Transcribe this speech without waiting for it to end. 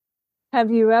Have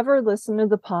you ever listened to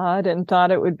the pod and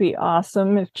thought it would be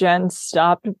awesome if Jen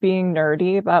stopped being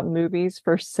nerdy about movies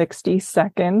for 60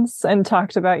 seconds and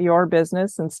talked about your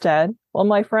business instead? Well,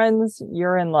 my friends,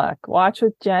 you're in luck. Watch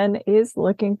with Jen is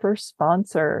looking for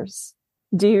sponsors.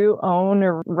 Do you own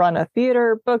or run a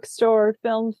theater, bookstore,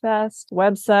 film fest,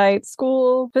 website,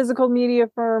 school, physical media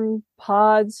firm,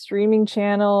 pod, streaming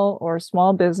channel, or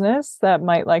small business that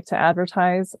might like to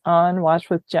advertise on Watch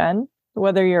with Jen?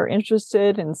 Whether you're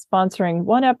interested in sponsoring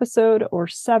one episode or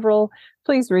several,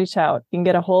 please reach out. You can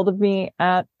get a hold of me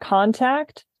at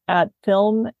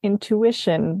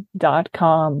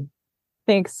contact@filmintuition.com.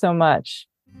 Thanks so much.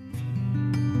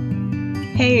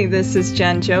 Hey, this is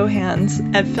Jen Johans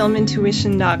at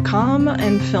filmintuition.com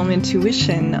and Film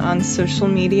Intuition on social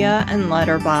media and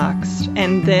Letterboxd.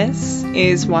 And this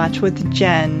is Watch with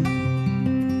Jen.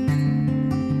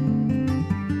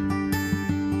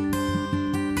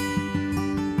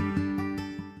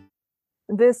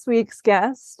 This week's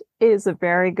guest is a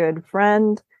very good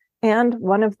friend and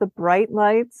one of the bright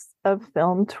lights of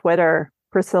film Twitter,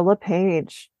 Priscilla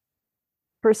Page.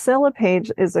 Priscilla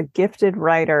Page is a gifted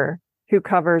writer who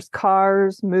covers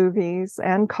cars, movies,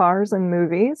 and cars and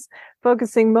movies,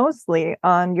 focusing mostly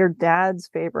on your dad's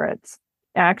favorites,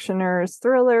 actioners,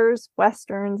 thrillers,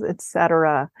 westerns,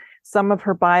 etc. Some of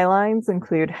her bylines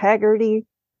include Haggerty,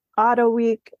 Auto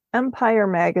Week, Empire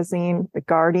Magazine, The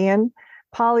Guardian,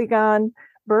 Polygon,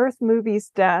 Birth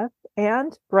Movies Death,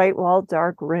 and Bright Wall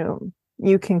Dark Room.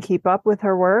 You can keep up with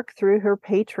her work through her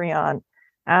Patreon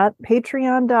at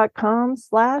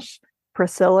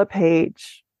patreon.com/Priscilla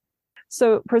Page.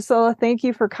 So Priscilla, thank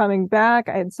you for coming back.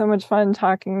 I had so much fun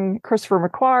talking Christopher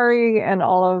McQuarrie and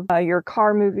all of your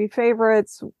car movie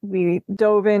favorites. We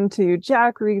dove into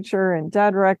Jack Reacher and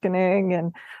Dead Reckoning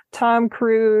and Tom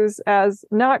Cruise as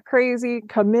not crazy,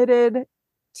 committed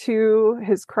to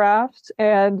his craft,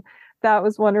 and that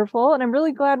was wonderful. And I'm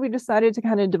really glad we decided to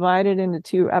kind of divide it into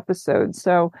 2 episodes.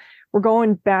 So we're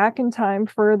going back in time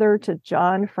further to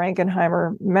John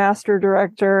Frankenheimer, master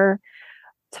director.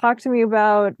 Talk to me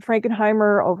about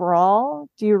Frankenheimer overall.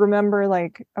 Do you remember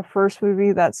like a first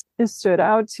movie that stood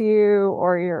out to you,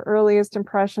 or your earliest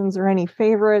impressions, or any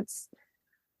favorites?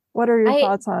 What are your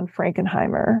thoughts on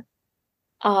Frankenheimer?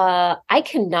 I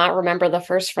cannot remember the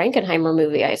first Frankenheimer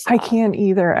movie I saw. I can't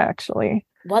either, actually.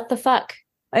 What the fuck?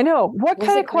 I know. What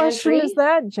kind of question is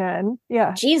that, Jen?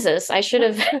 Yeah. Jesus, I should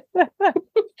have.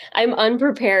 I'm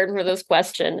unprepared for this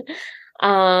question.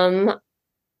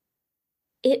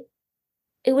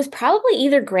 It was probably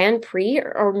either Grand Prix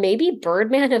or maybe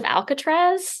Birdman of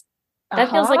Alcatraz.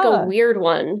 That feels like a weird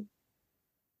one.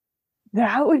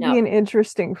 That would be an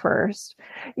interesting first.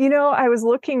 You know, I was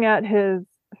looking at his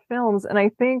films, and I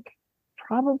think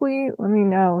probably,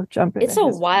 jump in. It's a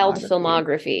wild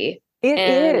filmography. It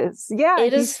is. Yeah.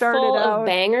 It is full of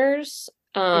bangers.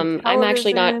 I'm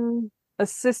actually not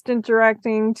assistant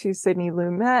directing to Sidney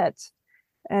Lumet,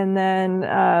 and then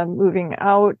moving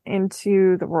out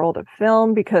into the world of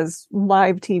film because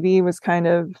live TV was kind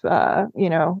of,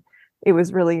 it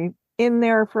was really in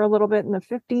there for a little bit in the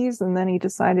 50s, and then he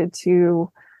decided to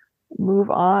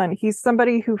move on. He's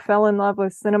somebody who fell in love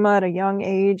with cinema at a young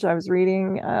age. I was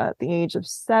reading at the age of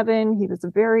 7. He was a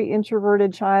very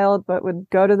introverted child, but would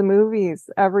go to the movies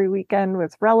every weekend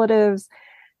with relatives.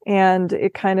 And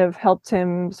it kind of helped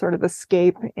him sort of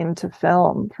escape into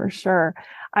film for sure.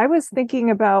 I was thinking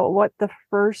about what the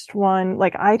first one,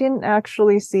 like I didn't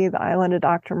actually see The Island of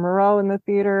Dr. Moreau in the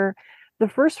theater. The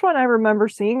first one I remember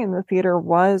seeing in the theater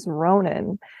was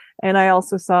Ronin. And I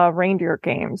also saw Reindeer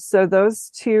Games. So those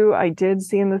 2 I did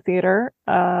see in the theater,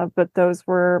 but those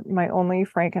were my only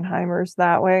Frankenheimers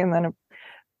that way. And then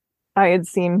I had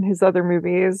seen his other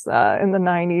movies in the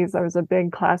 90s. I was a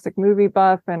big classic movie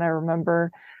buff, and I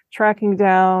remember tracking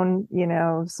down,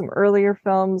 some earlier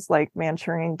films like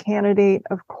Manchurian Candidate,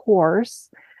 of course.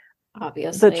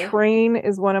 Obviously. The Train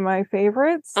is one of my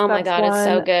favorites. Oh my God, it's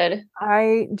so good.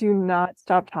 I do not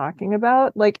stop talking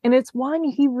about. And it's one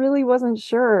he really wasn't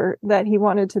sure that he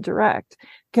wanted to direct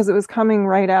because it was coming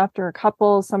right after a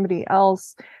couple. Somebody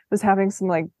else was having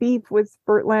some beef with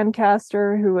Burt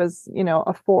Lancaster, who was,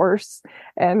 a force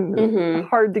and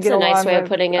hard to get along with. That's a nice way of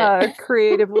putting it.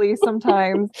 Creatively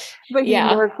sometimes. But he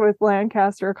worked with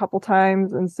Lancaster a couple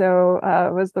times, and so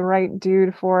was the right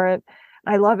dude for it.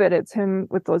 I love it. It's him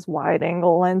with those wide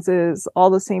angle lenses,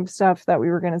 all the same stuff that we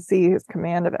were going to see, his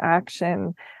command of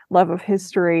action, love of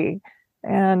history.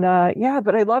 And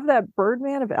but I love that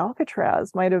Birdman of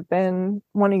Alcatraz might have been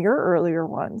one of your earlier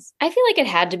ones. I feel like it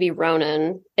had to be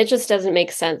Ronin. It just doesn't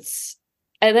make sense.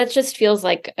 That just feels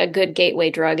like a good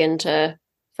gateway drug into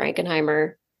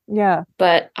Frankenheimer. Yeah.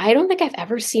 But I don't think I've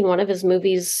ever seen one of his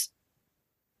movies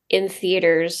in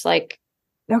theaters, like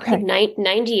I think Okay.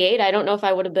 98. I don't know if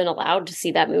I would have been allowed to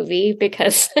see that movie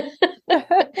because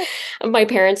my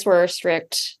parents were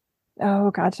strict.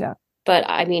 Oh, gotcha. But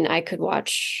I mean, I could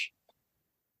watch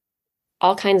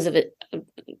all kinds of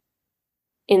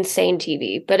insane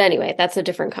TV. But anyway, that's a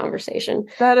different conversation.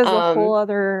 That is a whole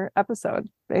other episode,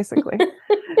 basically.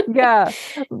 Yeah.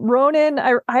 Ronin,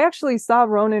 I actually saw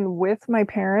Ronin with my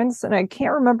parents, and I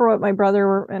can't remember what my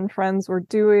brother and friends were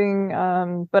doing.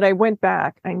 But I went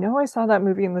back. I know I saw that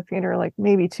movie in the theater like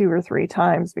maybe 2 or 3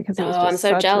 times because it was I'm just so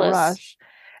such a jealous. rush.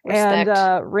 Respect.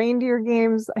 And Reindeer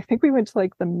Games, I think we went to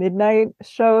like the midnight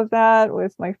show of that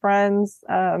with my friends.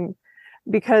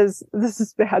 Because this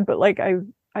is bad, but like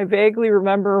I vaguely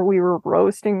remember we were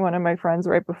roasting one of my friends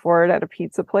right before it at a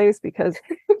pizza place because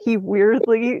he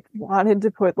weirdly wanted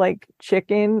to put like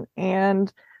chicken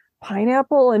and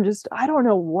pineapple and just I don't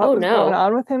know what was going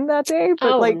on with him that day,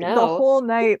 but like the whole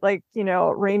night, like,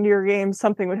 Reindeer Games,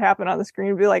 something would happen on the screen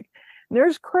and be like,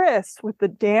 there's Chris with the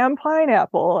damn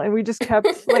pineapple, and we just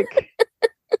kept like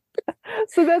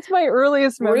so that's my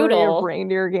earliest memory of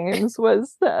Reindeer Games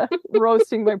was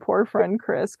roasting my poor friend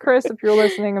Chris. Chris, if you're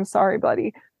listening, I'm sorry,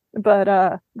 buddy. But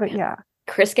yeah.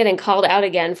 Chris getting called out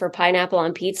again for pineapple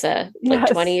on pizza like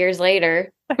 20 years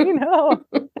later. I know.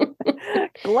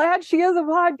 Glad she has a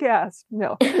podcast.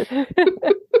 No.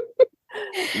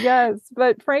 Yes,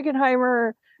 but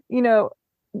Frankenheimer, do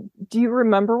you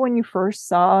remember when you first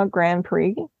saw Grand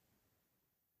Prix?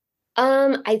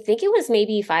 I think it was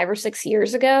maybe 5 or 6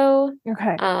 years ago.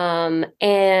 Okay.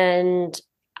 And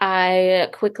I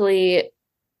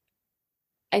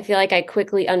feel like I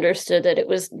quickly understood that it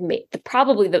was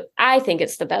I think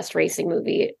it's the best racing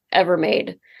movie ever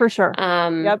made. For sure.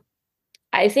 Yep.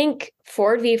 I think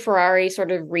Ford v Ferrari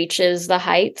sort of reaches the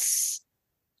heights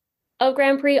of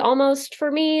Grand Prix almost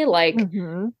for me. Like,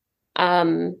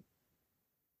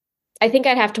 I think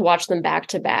I'd have to watch them back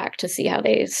to back to see how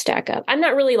they stack up. I'm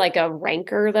not really like a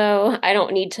ranker, though. I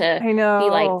don't need to be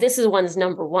like, this is one's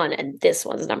number 1 and this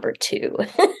one's number 2.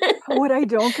 What I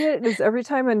don't get is every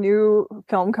time a new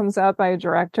film comes out by a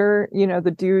director,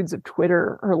 the dudes of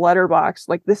Twitter or Letterboxd,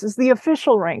 like, this is the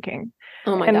official ranking.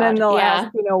 Oh my God. And then they'll ask,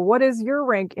 what is your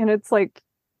rank? And it's like,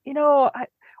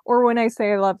 or when I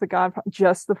say I love The Godfather,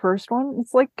 just the first one,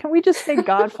 it's like, can we just say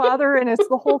Godfather and it's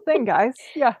the whole thing, guys?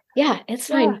 Yeah. Yeah, it's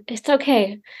fine. It's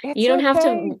okay. You don't have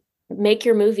to make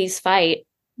your movies fight.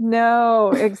 No,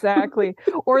 exactly.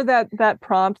 Or that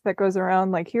prompt that goes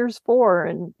around like, here's 4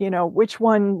 and, which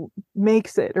one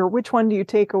makes it or which one do you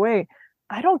take away?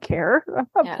 I don't care. I'm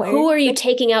not playing. Who are you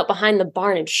taking out behind the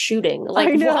barn and shooting?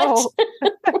 Like, what?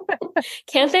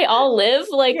 Can't they all live?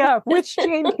 Like, yeah, which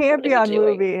Jane Campion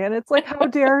movie? And it's like, how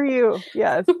dare you?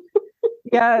 Yes.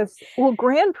 Yes. Well,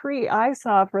 Grand Prix I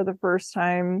saw for the first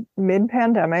time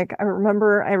mid-pandemic. I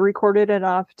remember I recorded it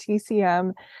off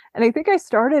TCM, and I think I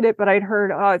started it, but I'd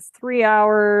heard, it's 3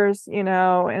 hours, and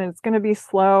it's going to be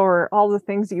slow, or all the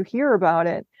things you hear about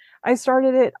it. I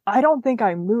started it. I don't think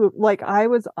I moved. Like, I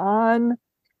was on,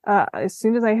 as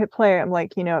soon as I hit play, I'm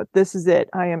like, this is it.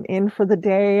 I am in for the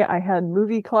day. I had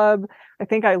movie club. I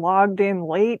think I logged in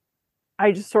late.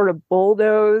 I just sort of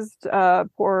bulldozed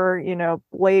poor,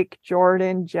 Blake,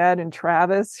 Jordan, Jed, and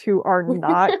Travis, who are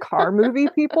not car movie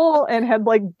people and had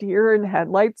like deer in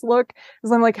headlights look.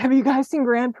 Because I'm like, have you guys seen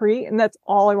Grand Prix? And that's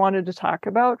all I wanted to talk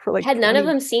about for like. Had none of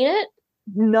them seen it?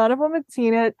 None of them had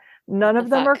seen it. None of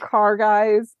them are car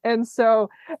guys. And so,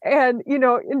 and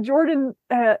Jordan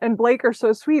and Blake are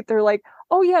so sweet. They're like,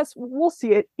 oh yes, we'll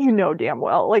see it. Damn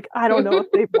well. Like, I don't know if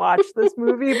they've watched this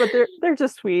movie, but they're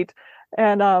just sweet.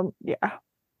 And yeah,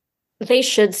 they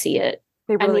should see it.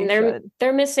 They really should.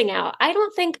 They're missing out. I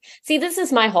don't think. See, this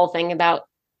is my whole thing about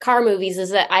car movies is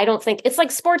that I don't think it's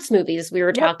like sports movies we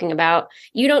were talking about.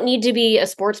 You don't need to be a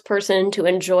sports person to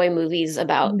enjoy movies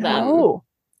about them.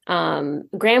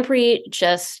 Grand Prix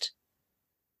just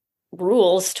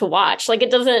rules to watch. Like, it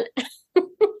doesn't.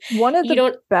 One of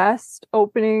the best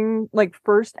opening, like,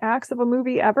 first acts of a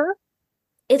movie ever.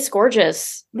 It's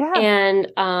gorgeous. Yeah.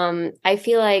 And I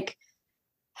feel like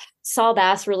Saul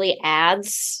Bass really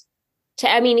adds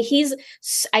to, I mean,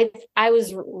 I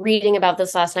was reading about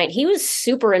this last night. He was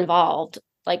super involved,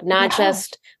 like not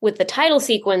just with the title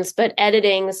sequence, but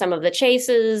editing some of the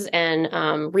chases and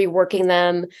reworking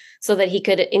them so that he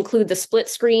could include the split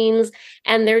screens.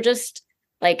 And they're just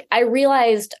like, I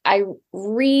realized I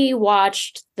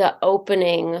rewatched the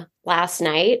opening last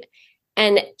night,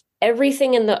 and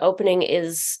everything in the opening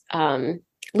is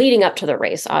leading up to the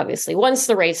race, obviously. Once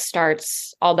the race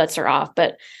starts, all bets are off.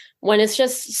 But when it's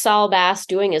just Saul Bass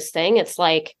doing his thing, it's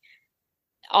like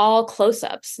all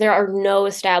close-ups. There are no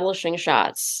establishing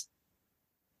shots.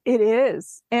 It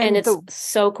is. And And it's the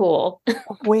so cool.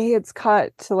 way it's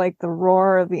cut to like the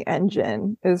roar of the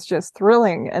engine is just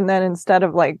thrilling. And then instead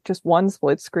of like just one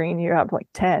split screen, you have like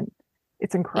 10.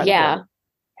 It's incredible. Yeah.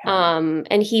 Yeah.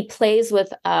 And he plays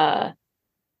with time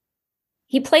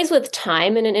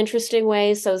in an interesting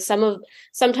way. So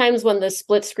sometimes when the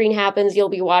split screen happens, you'll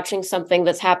be watching something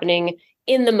that's happening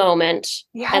in the moment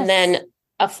and Yes. then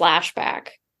a flashback.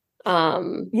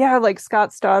 Yeah, like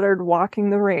Scott Stoddard walking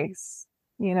the race,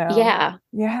 you know. Yeah.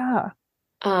 Yeah.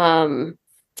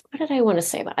 What did I want to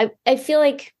say about I feel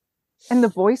like And the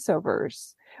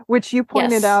voiceovers, which you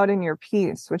pointed yes, out in your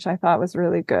piece, which I thought was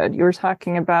really good. You were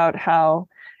talking about how,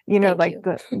 thank like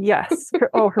you. yes,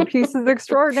 her piece is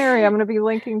extraordinary. I'm going to be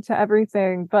linking to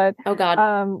everything. But Oh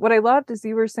God. what I loved is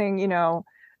you were saying,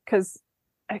 because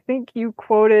I think you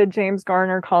quoted James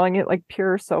Garner calling it like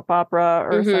pure soap opera,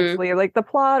 or Mm-hmm. essentially like the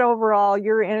plot overall,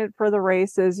 you're in it for the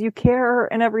races, you care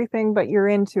and everything, but you're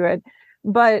into it.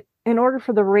 But in order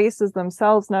for the races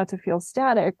themselves not to feel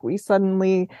static, we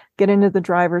suddenly get into the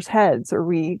drivers' heads, or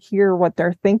we hear what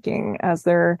they're thinking as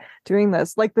they're doing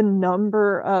this. Like the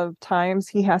number of times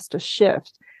he has to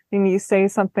shift. And you say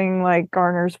something like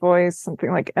Garner's voice,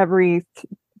 something like every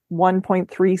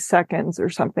 1.3 seconds or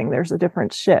something, there's a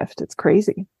different shift. It's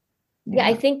crazy. Yeah,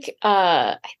 Yeah. I think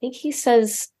he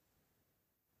says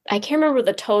I can't remember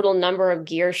the total number of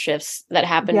gear shifts that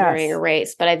happen during a Yes.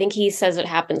 race, but I think he says it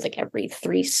happens like every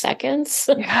 3 seconds,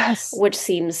 Yes. which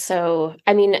seems so,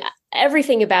 I mean,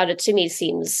 everything about it to me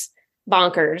seems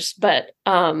bonkers, but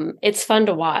it's fun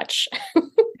to watch.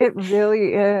 It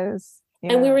really is.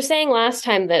 And we Yeah. were saying last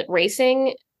time that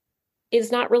racing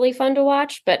is not really fun to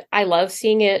watch, but I love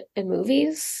seeing it in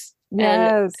movies.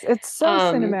 Yes. It's so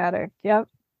Um cinematic. Yep.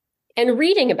 and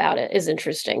reading about it is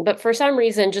interesting, but for some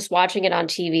reason just watching it on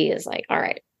TV is like, all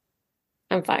right,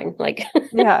 I'm fine. Like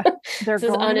Yeah, they're this is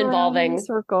going around in a uninvolving.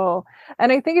 circle.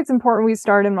 And I think it's important we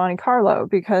start in Monte Carlo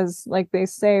because, like they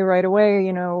say right away,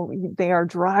 they are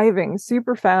driving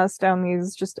super fast down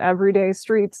these just everyday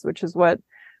streets, which is what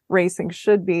racing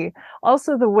should be.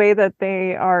 Also, the way that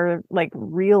they are like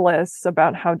realists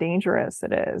about how dangerous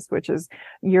it is, which is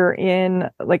you're in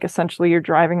like essentially you're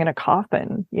driving in a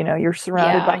coffin, you're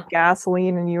surrounded by Yeah.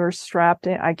 gasoline and you're strapped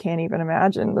in. I can't even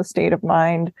imagine the state of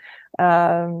mind.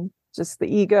 Just the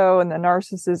ego and the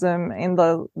narcissism and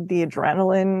the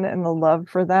adrenaline and the love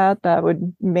for that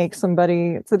would make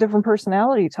somebody, it's a different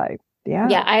personality type. Yeah.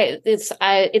 Yeah,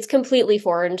 it's completely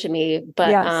foreign to me,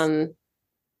 Yes.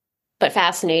 but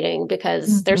fascinating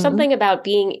because there's Hmm. something about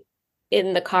being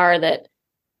in the car that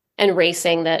and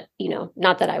racing that,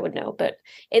 not that I would know, but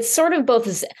it's sort of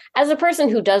both as a person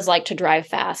who does like to drive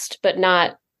fast, but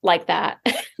not like that.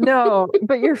 No,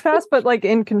 but you're fast, but like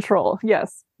in control.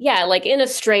 Yes. Yeah, like in a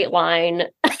straight line.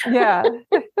 Yeah.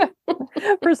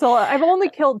 Priscilla, I've only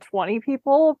killed 20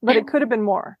 people, but it could have been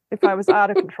more if I was out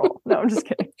of control. No, I'm just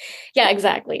kidding. Yeah,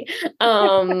 exactly.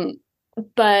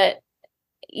 But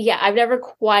yeah, I've never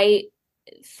quite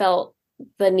felt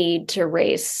the need to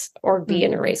race or be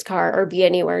in a Hmm. race car or be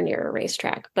anywhere near a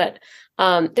racetrack. But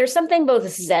there's something both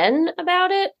zen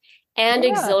about it and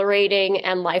Yeah. exhilarating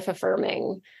and life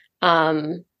affirming.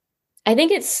 I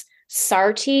think it's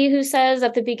Sarti who says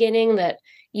at the beginning that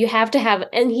you have to have,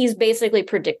 and he's basically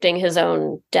predicting his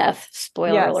own death,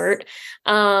 spoiler Yes. alert,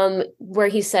 where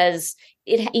he says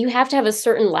you have to have a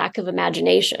certain lack of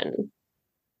imagination,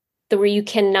 where you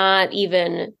cannot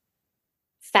even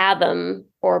fathom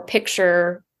or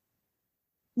picture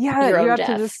Yeah, your you own have to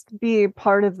death. just be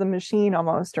part of the machine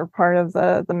almost, or part of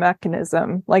the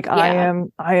mechanism. Like Yeah.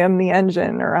 I am the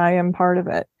engine, or I am part of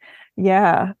it.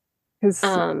 Yeah. Because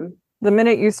Um, the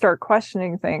minute you start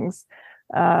questioning things,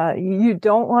 you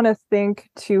don't want to think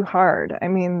too hard. I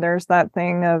mean, there's that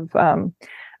thing of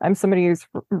I'm somebody who's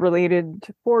related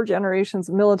to 4 generations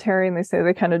of military, and they say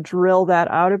they kind of drill that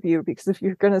out of you because if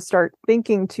you're going to start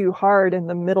thinking too hard in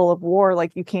the middle of war,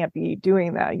 like you can't be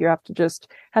doing that. You have to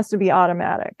just has to be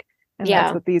automatic, and that's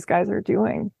yeah. what these guys are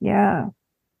doing. Yeah,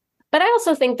 But I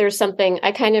also think there's something,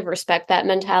 I kind of respect that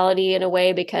mentality in a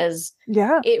way because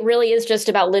yeah, it really is just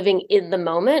about living in the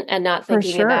moment and not for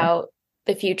thinking sure. about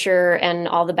the future and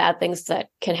all the bad things that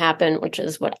can happen, which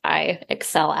is what I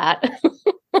excel at.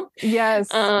 Yes,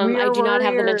 we I are do not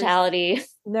have the warriors. mentality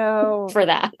No, for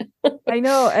that. I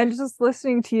know. And just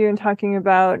listening to you and talking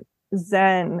about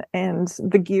Zen and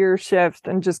the gear shift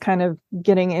and just kind of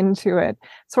getting into it,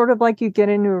 sort of like you get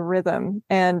into a rhythm.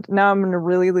 And now I'm going to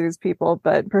really lose people,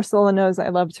 but Priscilla knows I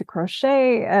love to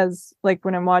crochet as like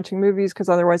when I'm watching movies, because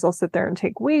otherwise I'll sit there and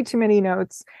take way too many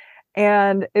notes.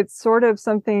 And it's sort of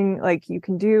something like you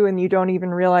can do and you don't even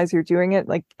realize you're doing it.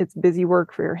 Like it's busy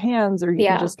work for your hands, or you can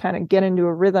Yeah. just kind of get into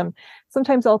a rhythm.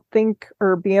 Sometimes I'll think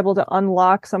or be able to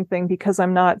unlock something because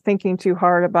I'm not thinking too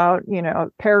hard about,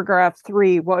 paragraph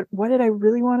 3. What did I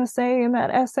really want to say in that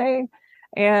essay?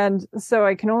 And so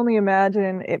I can only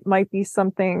imagine it might be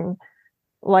something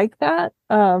like that.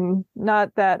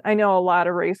 Not that I know a lot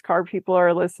of race car people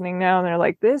are listening now and they're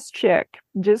like, this chick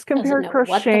just Doesn't compared know what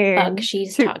the fuck crocheting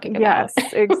she's to, talking about.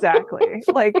 yes, exactly.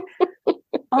 Like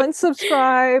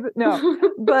unsubscribe. No,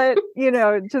 but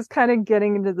just kind of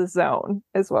getting into the zone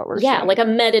is what we're Yeah, saying. like a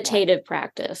meditative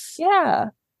practice. Yeah.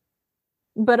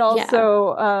 But Yeah.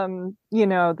 also,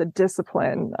 the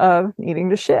discipline of needing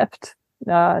to shift,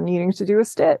 needing to do a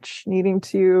stitch, needing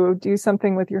to do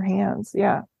something with your hands.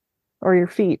 Yeah. Or your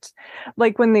feet.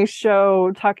 Like when they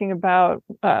show talking about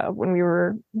when we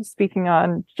were speaking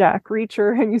on Jack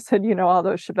Reacher and you said, all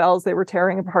those Chevelles they were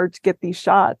tearing apart to get these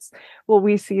shots. Well,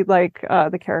 we see like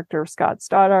the character of Scott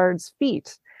Stoddard's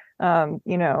feet, kind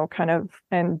of,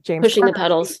 and James Pushing the Carter's feet.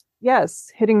 pedals.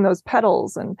 Yes, hitting those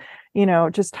pedals and,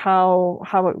 just how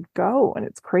it would go. And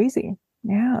it's crazy.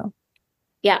 Yeah.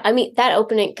 Yeah, I mean, that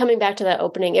opening, coming back to that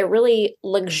opening, it really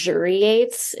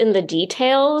luxuriates in the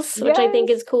details, which I think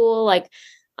Yes. is cool. Like,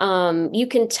 you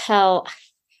can tell.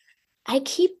 I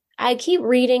keep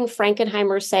reading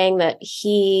Frankenheimer saying that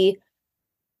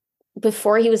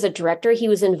before he was a director, he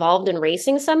was involved in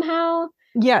racing somehow.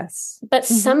 Yes. But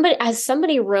Mhm.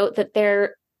 somebody wrote that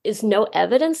there is no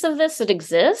evidence of this that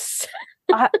exists.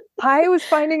 I was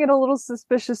finding it a little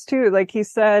suspicious too. Like he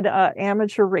said,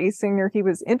 amateur racing, or he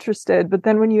was interested. But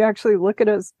then when you actually look at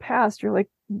his past, you're like,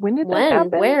 when did that When?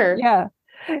 happen? Where? Yeah.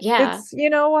 Yeah, It's, you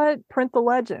know what? Print the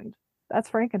legend. That's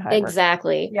Frankenheimer.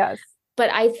 exactly. Yes.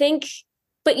 But I think,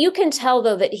 but you can tell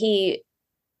though that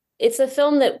it's a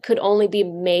film that could only be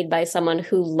made by someone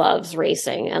who loves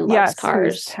racing and loves Yes. Who's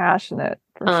cars. passionate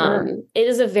for sure. It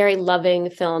is a very loving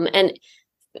film. And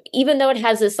even though it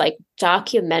has this like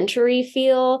documentary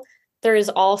feel, there is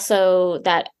also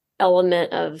that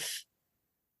element of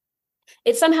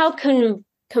it somehow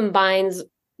combines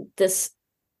this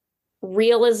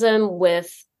realism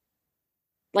with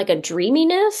like a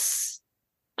dreaminess.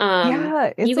 Yeah.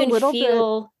 You It's a can little bit,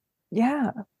 feel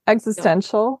yeah, no,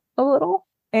 existential a little.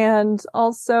 And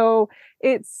also,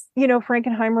 it's,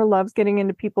 Frankenheimer loves getting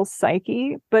into people's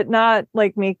psyche, but not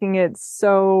like making it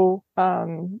so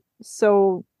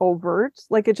overt.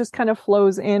 Like it just kind of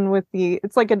flows in with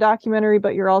it's like a documentary,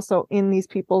 but you're also in these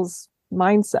people's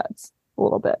mindsets a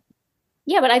little bit.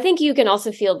 yeah, but I think you can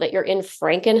also feel that you're in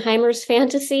Frankenheimer's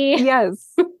fantasy.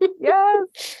 Yes.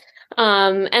 Yes.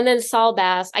 And then Saul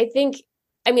Bass, I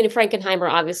mean, Frankenheimer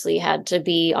obviously had to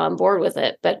be on board with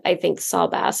it, but I think Saul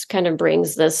Bass kind of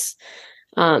brings this,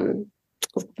 um,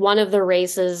 one of the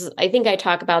races. I think I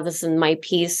talk about this in my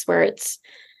piece where it's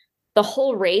the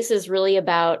whole race is really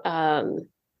about, I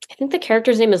think the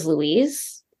character's name is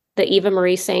Louise, the Eva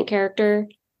Marie Saint character,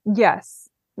 Yes.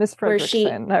 Miss where she,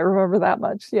 Fredrickson. I remember that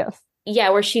much. Yes. yeah,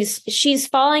 where she's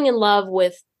falling in love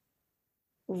with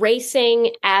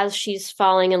racing as she's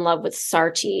falling in love with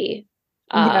Sarti.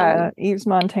 Yeah. Yves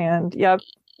Montand. Yep.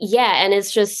 Yeah, and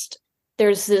it's just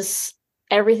there's this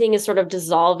everything is sort of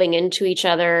dissolving into each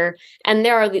other, and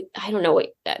there are I don't know,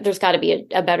 there's got to be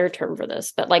a better term for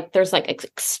this, but like there's like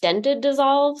extended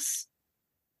dissolves.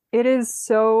 It is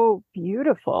so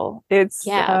beautiful. It's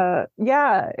Yeah,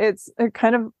 yeah, it's a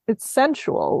kind of it's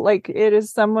sensual. Like it is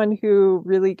someone who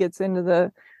really gets into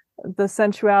the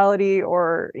sensuality,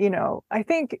 or I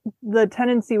think the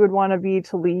tendency would want to be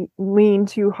to lean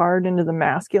too hard into the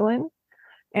masculine.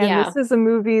 And yeah. this is a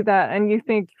movie that, and you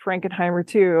think Frankenheimer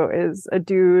too, is a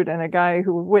dude and a guy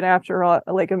who went after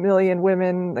like a million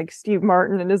women, like Steve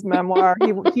Martin in his memoir.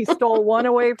 He stole one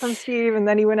away from Steve, and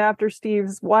then he went after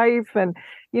Steve's wife. And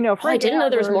Oh, I didn't know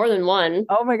there was Frankenheimer. more than one.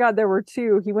 Oh my God, there were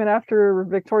two. He went after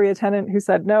Victoria Tennant, who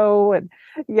said no, and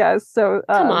yes. So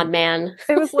Come on, man.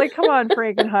 it was like, come on,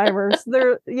 Frankenheimer.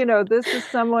 So this is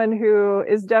someone who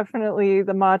is definitely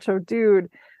the macho dude,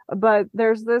 but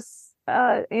there's this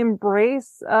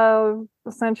embrace of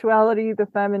the sensuality, the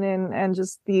feminine, and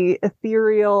just the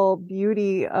ethereal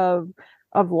beauty of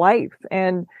life.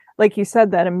 And like you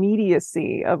said, that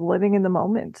immediacy of living in the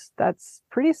moment. That's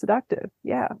pretty seductive.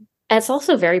 Yeah. It's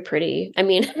also very pretty. I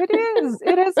mean, It is.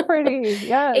 It is pretty.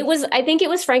 Yes. I think it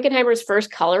was Frankenheimer's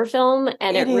first color film,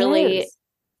 and it It really is.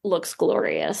 looks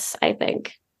glorious, I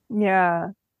think. Yeah.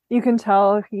 You can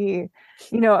tell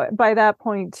by that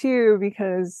point too,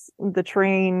 because the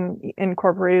train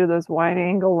incorporated those wide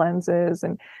angle lenses,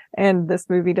 and this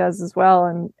movie does as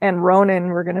well. And Ronan,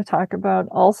 we're going to talk about,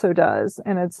 also does.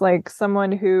 And it's like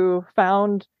someone who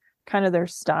found kind of their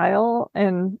style,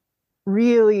 and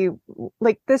really,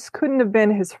 like, this couldn't have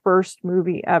been his first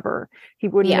movie ever. He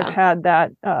wouldn't have Yeah. had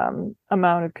that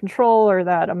amount of control, or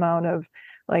that amount of,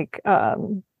 like,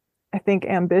 I think,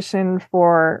 ambition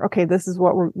for, okay, this is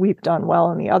what we've done well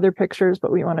in the other pictures,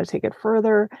 but we want to take it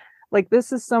further. Like,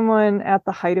 this is someone at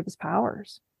the height of his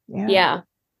powers. Yeah. Yeah.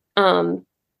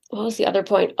 What was the other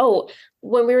point? Oh,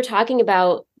 when we were talking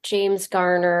about James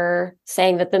Garner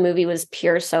saying that the movie was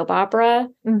pure soap opera,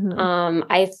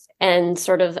 Mm-hmm. and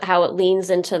sort of how it leans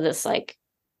into this, like,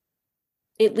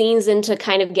 it leans into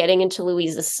kind of getting into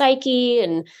Louise's psyche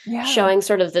and Yeah. showing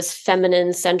sort of this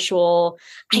feminine, sensual.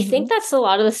 I Mm-hmm. think that's a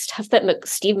lot of the stuff that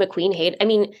Steve McQueen hated. I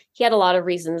mean, he had a lot of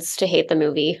reasons to hate the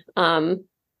movie.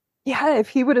 Yeah, if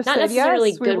he would have Not said necessarily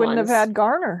yes, we good wouldn't have ones. had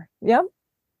Garner. Yep.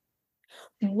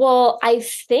 Well, I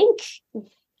think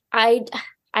I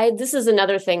this is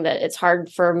another thing that it's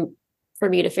hard for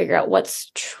me to figure out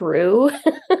what's true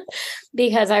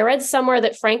because I read somewhere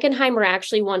that Frankenheimer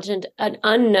actually wanted an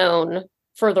unknown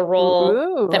for the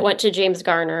role that Ooh. went to James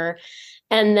Garner.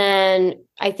 And then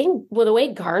I think, well, the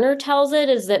way Garner tells it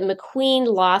is that McQueen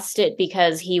lost it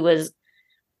because he was,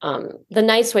 the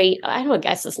nice way, I don't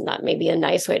guess it's not maybe a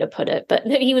nice way to put it, but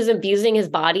that he was abusing his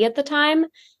body at the time.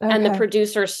 And the Okay.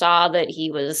 producer saw that he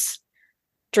was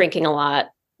drinking a lot,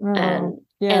 Oh, and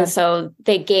yeah. so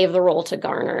they gave the role to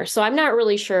Garner. So I'm not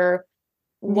really sure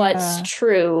what's Yeah.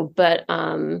 true, but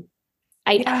I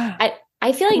Yeah.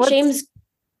 I feel like What's James.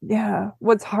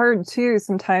 what's hard too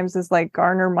sometimes is, like,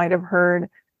 Garner might have heard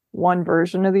one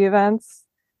version of the events,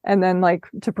 and then, like,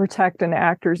 to protect an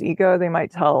actor's ego, they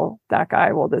might tell that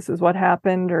guy, well, this is what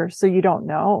happened, or so you don't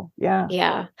know. Yeah.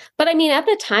 Yeah. But I mean, at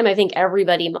the time, I think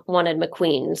everybody wanted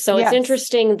McQueen. So it's Yes.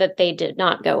 interesting that they did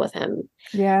not go with him.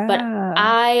 But Yeah.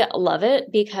 I love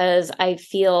it because I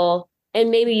feel,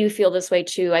 and maybe you feel this way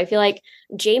too, I feel like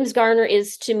James Garner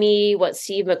is to me what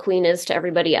Steve McQueen is to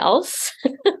everybody else.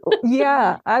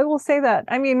 Yeah, I will say that.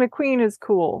 I mean, McQueen is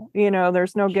cool.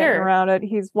 There's no getting Sure. around it.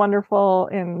 He's wonderful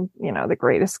in, The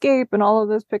Great Escape and all of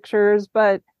those pictures.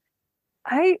 But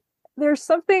I, there's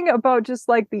something about just,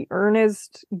 like, the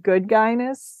earnest good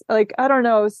guyness. Like, I don't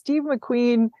know, Steve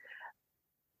McQueen,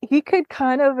 he could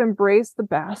kind of embrace the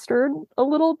bastard a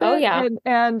little Oh, bit. yeah.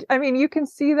 And I mean, you can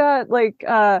see that, like,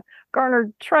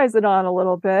 Garner tries it on a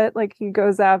little bit. Like, he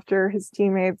goes after his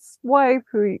teammate's wife,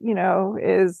 who,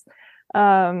 is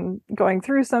going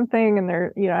through something, and I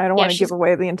don't Yeah. want to give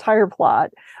away the entire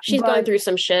plot, She's going but through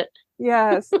some shit.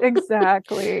 yes,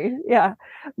 exactly. Yeah.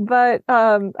 But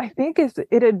I think if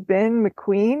it had been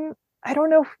McQueen, I don't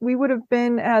know if we would have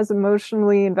been as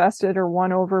emotionally invested or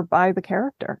won over by the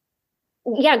character.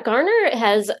 Yeah. Garner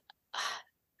has,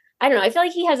 I don't know, I feel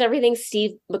like he has everything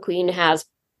Steve McQueen has,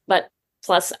 but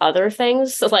plus other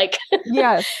things. So, like,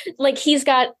 Yes. like he's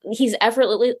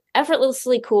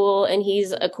effortlessly cool, and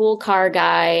he's a cool car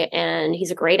guy, and he's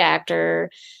a great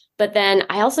actor. But then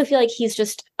I also feel like he's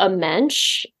just a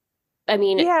mensch. I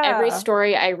mean, every Yeah.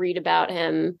 story I read about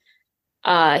him,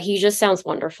 he just sounds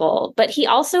wonderful. But he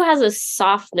also has a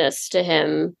softness to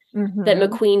him that Hmm.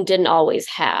 McQueen didn't always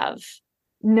have.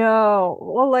 No.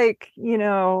 Well, like,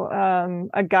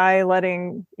 a guy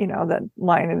letting, that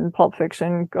line in Pulp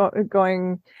Fiction,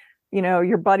 going,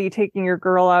 your buddy taking your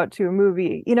girl out to a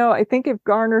movie. I think if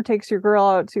Garner takes your girl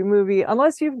out to a movie,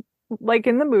 unless you, like,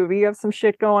 in the movie, you have some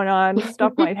shit going on,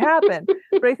 stuff might happen.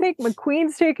 But I think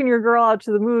McQueen's taking your girl out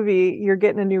to the movie, you're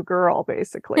getting a new girl,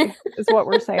 basically, is what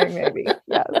we're saying, maybe.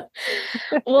 Yes.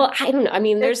 Well, I don't know. I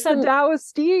mean, there's It's the some Tao of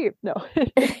Steve. No.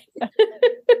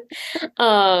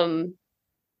 um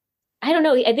I don't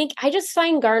know. I think I just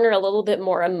find Garner a little bit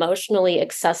more emotionally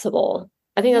accessible.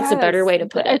 I think that's a better Yes, way to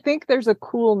put I it. think there's a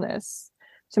coolness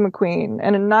to McQueen,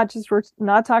 and not just, we're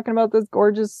not talking about those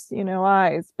gorgeous,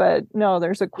 eyes, but no,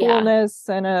 there's a Yeah. coolness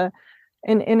and an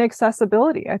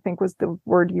inaccessibility, I think was the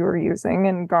word you were using,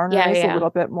 and Garner Yeah, is a yeah. little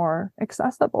bit more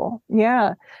accessible.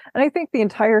 Yeah, and I think the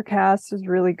entire cast is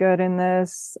really good in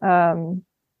this.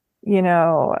 You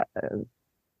know,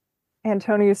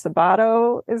 Antonio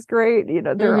Sabato is great. They're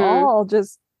Mm-hmm. all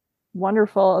just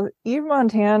wonderful. Eve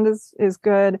Montand is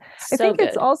good. I So think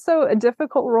it's good. also a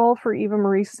difficult role for Eva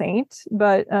Marie Saint,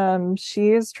 but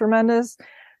she is tremendous.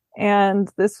 And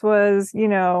this was,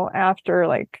 after,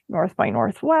 like, North by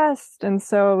Northwest. And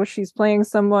so she's playing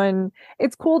someone.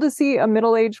 It's cool to see a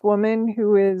middle-aged woman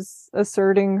who is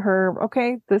asserting her,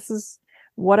 okay, this is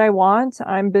what I want.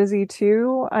 I'm busy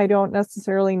too. I don't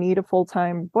necessarily need a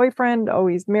full-time boyfriend. Oh,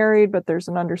 he's married, but there's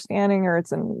an understanding, or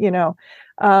it's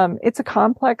a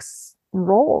complex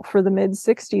role for the mid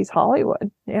 60s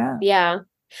Hollywood. Yeah. Yeah.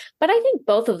 But I think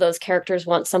both of those characters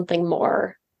want something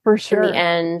more. For in the sure.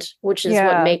 end, which is what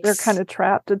Yeah, they're kind makes of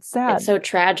trapped. It's it sad. so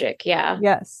tragic. Yeah.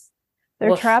 Yes. They're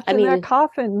Woof. trapped I in that mean,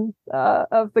 coffin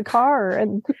of the car.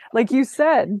 And like you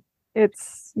said,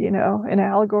 it's, an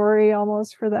allegory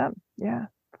almost for them. Yeah. yeah.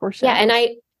 And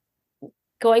Foreshadows.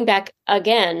 going back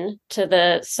again to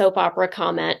the soap opera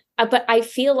comment, but I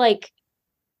feel like,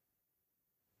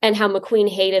 and how McQueen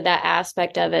hated that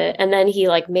aspect of it. And then he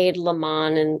like made Le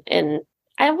Mans and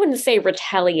I wouldn't say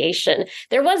retaliation.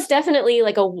 There was definitely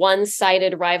like a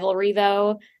one-sided rivalry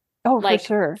though, Oh, for like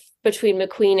sure. between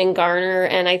McQueen and Garner.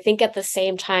 And I think at the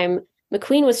same time,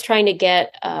 McQueen was trying to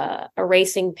get a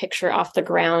racing picture off the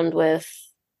ground with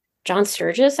John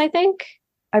Sturgis, I think.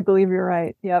 I believe you're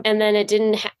right. Yep. And then it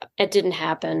didn't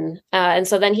happen. And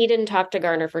so then he didn't talk to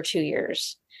Garner for 2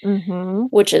 years, Mm-hmm.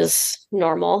 which is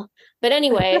normal. But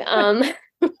anyway, I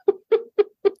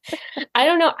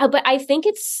don't know, but I think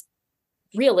it's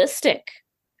realistic.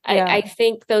 Yeah. I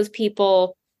think those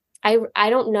people, I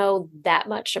don't know that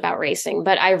much about racing,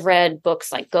 but I've read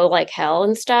books like Go Like Hell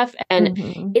and stuff, and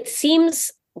Mm-hmm. it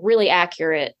seems really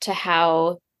accurate to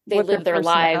how they With their live their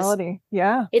lives. personality.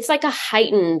 Yeah. It's like a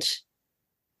heightened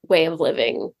way of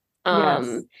living.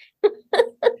 Yes.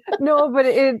 No, but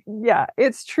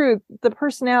it's true. The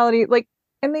personality, like,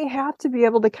 and they have to be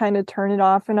able to kind of turn it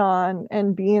off and on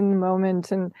and be in the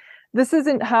moment. And this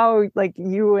isn't how, like,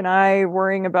 you and I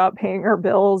worrying about paying our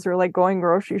bills or like going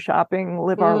grocery shopping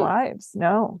live our Mm. lives.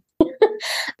 No.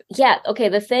 Yeah, okay.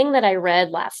 The thing that I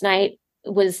read last night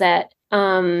was that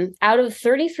out of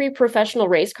 33 professional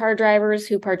race car drivers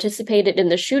who participated in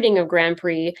the shooting of Grand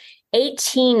Prix,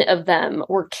 18 of them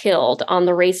were killed on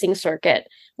the racing circuit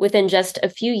within just a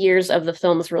few years of the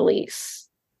film's release.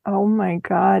 Oh my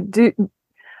God.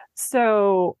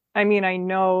 So, I mean, I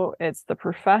know it's the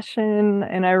profession,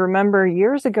 and I remember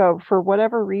years ago, for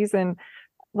whatever reason,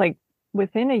 like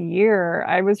within a year,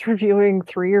 I was reviewing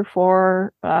 3 or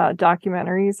 4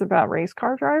 documentaries about race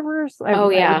car drivers. Oh, I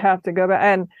would yeah. have to go back,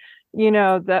 and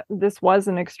that this was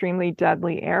an extremely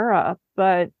deadly era,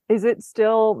 but is it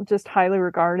still just highly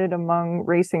regarded among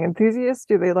racing enthusiasts?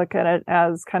 Do they look at it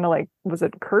as kind of like, was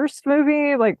it a cursed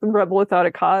movie, like Rebel Without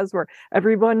a Cause, where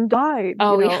everyone died,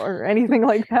 Oh, yeah. or anything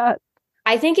like that?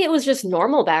 I think it was just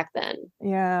normal back then.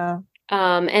 Yeah.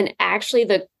 And actually,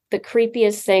 the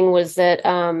creepiest thing was that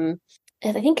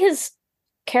I think his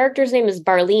character's name is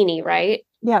Barlini, right?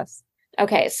 Yes.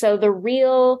 Okay, so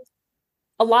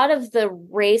a lot of the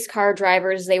race car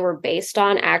drivers they were based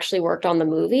on actually worked on the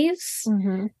movies.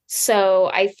 Mm-hmm.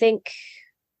 So I think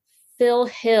Phil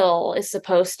Hill is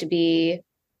supposed to be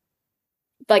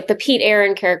like the Pete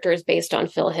Aaron character is based on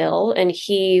Phil Hill, and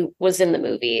he was in the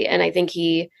movie. And I think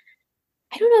I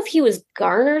don't know if he was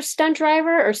Garner's stunt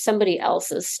driver or somebody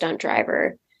else's stunt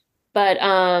driver. But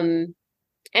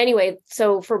anyway,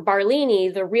 so for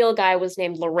Barlini, the real guy was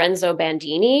named Lorenzo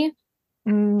Bandini.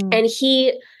 Mm. And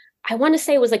I want to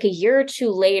say it was like a year or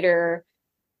two later,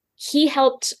 he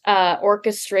helped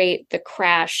orchestrate the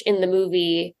crash in the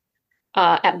movie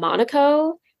at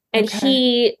Monaco. And Okay.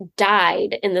 he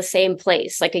died in the same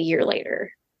place like a year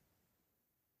later.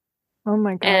 Oh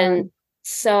my God. And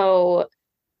so,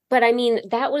 but I mean,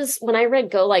 that was when I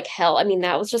read Go Like Hell. I mean,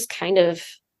 that was just kind of,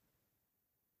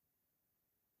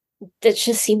 it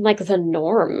just seemed like the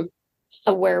norm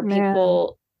of where Man.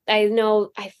 people,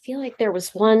 I feel like there was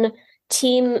one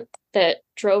team that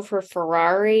drove for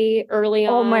Ferrari early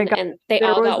Oh my on God. and they There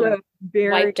all was got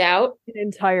wiped out. an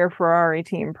entire Ferrari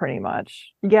team, pretty much.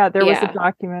 Yeah, there was a Yeah.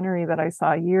 documentary that I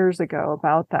saw years ago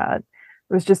about that.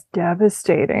 It was just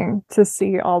devastating to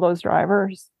see all those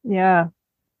drivers. Yeah.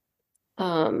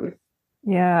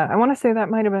 Yeah. I want to say that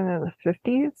might have been in the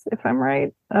 50s, if I'm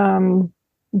right.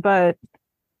 But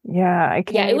yeah, I Yeah,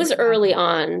 can't it was even early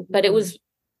imagine. on, but it was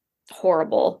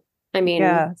horrible. I mean,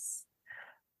 Yes.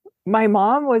 My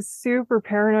mom was super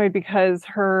paranoid because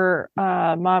her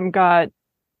mom got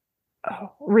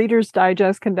Reader's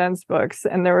Digest condensed books,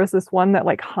 and there was this one that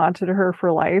like haunted her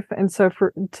for life. And so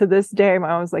to this day, my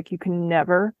mom was like, "You can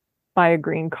never buy a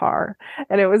green car,"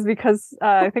 and it was because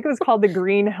I think it was called the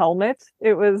Green Helmet.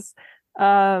 It was,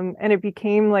 and it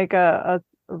became like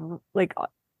like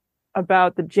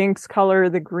about the Jinx color,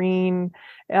 the green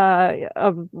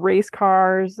of race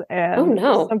cars, oh and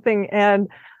no. something. And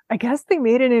I guess they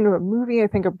made it into a movie, I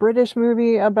think a British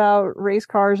movie about race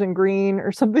cars and green or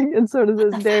something. And so to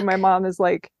this day, my mom is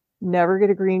like, never get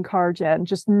a green car, Jen.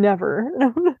 Just never.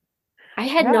 I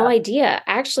had no Yeah. idea.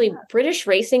 Actually, British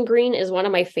racing green is one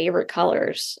of my favorite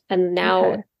colors. And now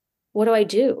Okay. what do I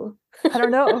do? I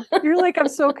don't know. You're like, I'm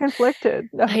so conflicted.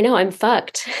 I know, I'm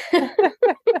fucked. I'm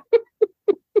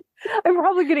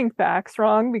probably getting facts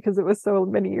wrong because it was so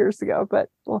many years ago, but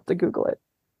we'll have to Google it.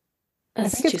 I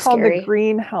That's think too it's called The scary.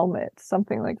 Green Helmet,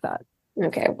 something like that.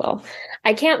 Okay, well,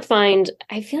 I can't find,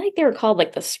 I feel like they were called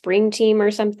like the Spring Team or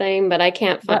something, but I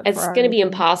can't find, That it's going to be variety.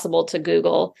 impossible to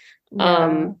Google. Yeah.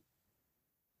 Um,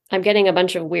 I'm getting a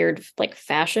bunch of weird like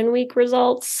Fashion Week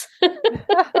results,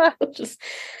 which is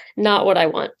not what I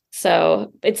want.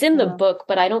 So it's in the Yeah. book,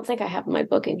 but I don't think I have my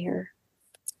book in here.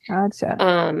 Gotcha.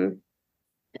 Um,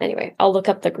 anyway, I'll look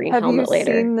up the Green Have you Helmet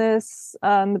later. seen this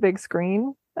on the big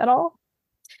screen at all?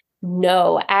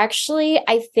 No, actually,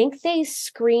 I think they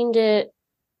screened it.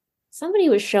 Somebody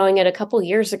was showing it a couple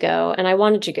years ago, and I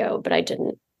wanted to go, but I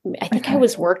didn't. I think I Okay.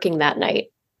 was working that night.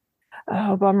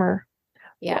 Oh, bummer.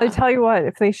 Well, I Yeah, tell you what,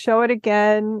 if they show it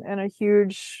again and a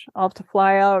huge, I'll have to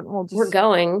fly out and we're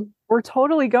going. we're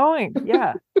totally going.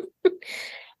 Yeah.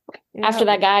 Yeah. After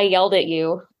that guy yelled at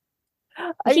you.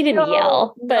 I He didn't know.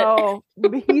 yell, but No,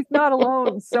 he's not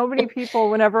alone. So many people,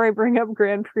 whenever I bring up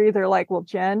Grand Prix, they're like, well,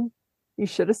 Jen, you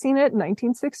should have seen it in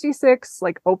 1966,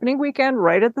 like opening weekend,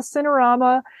 right at the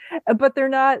Cinerama. But they're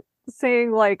not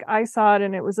saying, like, I saw it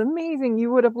and it was amazing.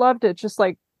 You would have loved it. Just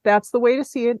like, that's the way to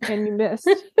see it. And you missed.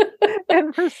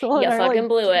 And Priscilla you and I are like, fucking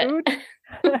blew it.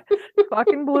 dude,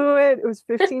 fucking blew it. It was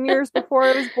 15 years before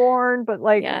I was born, but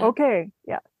like, Yeah. okay.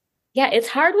 Yeah. Yeah, it's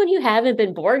hard when you haven't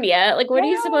been born yet. Like, what are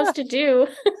you Yeah. supposed to do?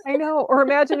 I know. Or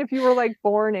imagine if you were like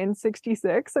born in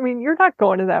 66. I mean, you're not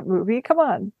going to that movie. Come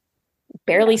on.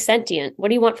 Barely Yeah. sentient. What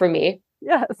do you want from me?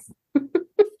 Yes. I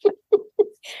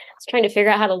was trying to figure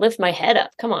out how to lift my head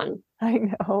up. Come on. I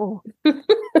know.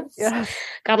 Yes.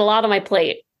 Got a lot on my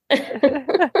plate.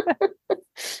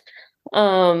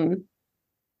 um,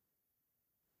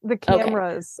 The okay.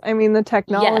 cameras. I mean, the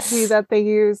technology Yes. that they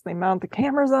use, they mount the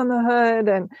cameras on the hood,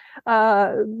 and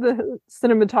the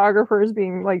cinematographers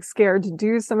being like scared to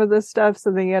do some of this stuff, so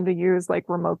they had to use like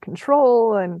remote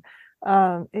control, and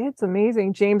it's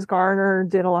amazing. James Garner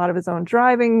did a lot of his own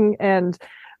driving and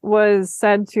was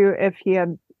said to, if he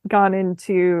had gone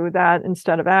into that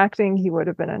instead of acting, he would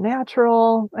have been a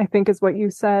natural, I think is what you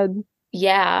said.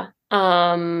 Yeah.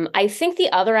 I think the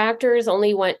other actors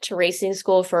only went to racing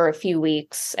school for a few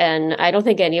weeks, and I don't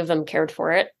think any of them cared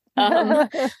for it.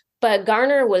 But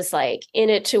Garner was like in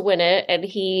it to win it, and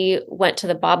he went to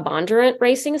the Bob Bondurant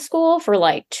racing school for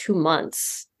like 2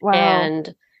 months. Wow.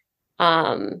 And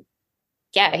um,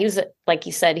 yeah, he was like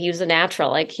you said, he was a natural.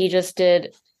 Like he just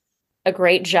did a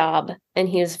great job, and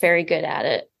he was very good at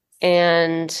it.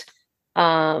 And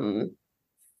um,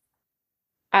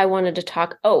 I wanted to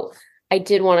talk. Oh, I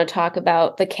did want to talk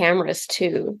about the cameras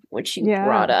too, which you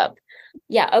brought Yeah. up.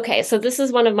 Yeah, okay. So this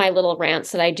is one of my little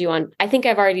rants that I do on, I think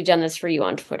I've already done this for you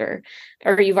on Twitter,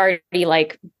 or you've already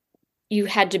like you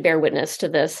had to bear witness to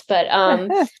this. But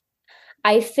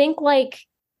I think like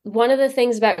one of the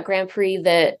things about Grand Prix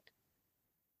that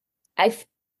I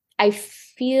I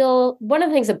feel one of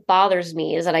the things that bothers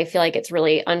me is that I feel like it's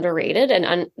really underrated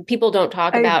and people don't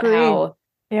talk I about agree. how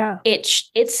Yeah.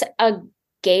 it's a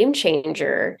game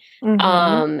changer.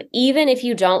 Hmm. Even if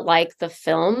you don't like the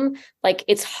film, like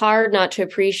it's hard not to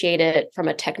appreciate it from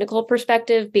a technical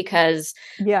perspective because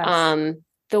Yes. um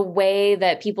the way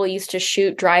that people used to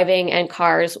shoot driving and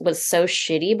cars was so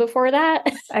shitty before that.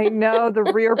 I know the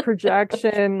rear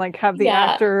projection, like have the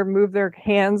Yeah, actor move their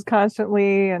hands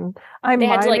constantly, and I'm they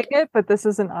had to miming like it, but this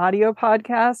is an audio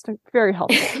podcast. Very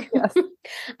helpful. Yes.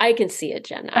 I can see it,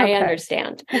 Jen. I Okay.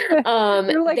 understand.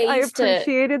 You're like, They I used to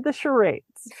appreciated the charades.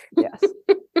 Yes.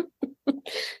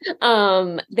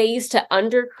 they used to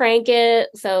undercrank it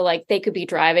so like they could be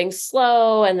driving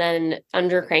slow and then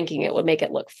undercranking it would make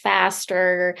it look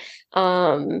faster.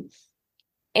 Um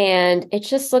and it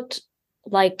just looked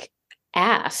like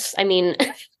ass. I mean,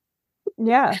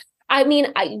 Yeah. I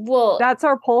will. That's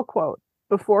our poll quote.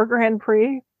 Before Grand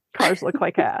Prix, cars look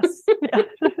like ass. Yeah.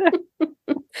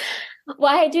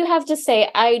 Well, I do have to say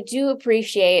I do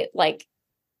appreciate like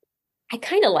I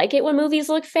kind of like it when movies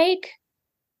look fake.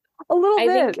 A little I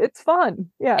bit. think It's fun.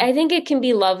 Yeah. I think it can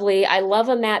be lovely. I love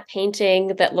a matte painting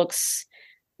that looks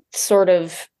sort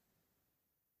of,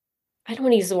 I don't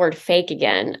want to use the word fake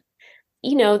again.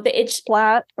 It's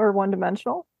Flat or one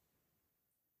dimensional.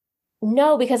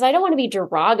 no, because I don't want to be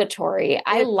derogatory.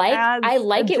 I It like I adds a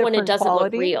like it when it different doesn't look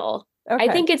quality. real. I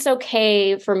Okay. think it's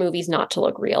okay for movies not to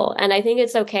look real. And I think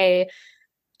it's okay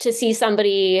to see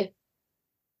somebody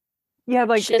Yeah,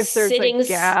 like if just there's a sitting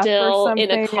gap or still in a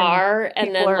something and car and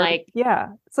people then are, like yeah,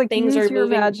 it's like things are use your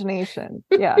moving. imagination.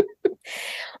 Yeah.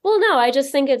 Well, no, I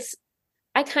just think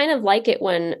I kind of like it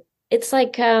when it's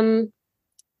like Greta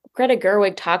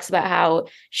Gerwig talks about how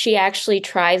she actually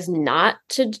tries not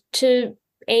to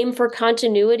aim for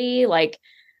continuity, like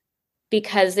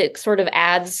because it sort of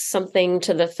adds something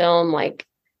to the film, like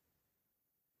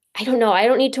I don't know. I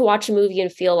don't need to watch a movie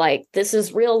and feel like this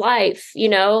is real life, you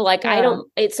know? Like I Yeah.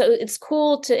 don't it's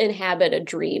cool to inhabit a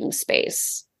dream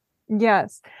space.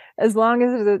 Yes. As long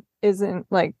as it isn't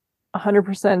like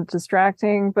 100%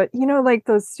 distracting, but like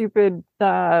those stupid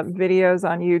videos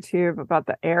on YouTube about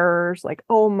the errors, like,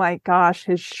 oh my gosh,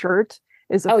 his shirt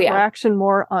is a Oh yeah. fraction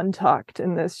more untucked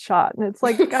in this shot. And it's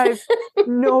like, guys,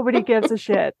 nobody gives a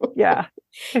shit. Yeah,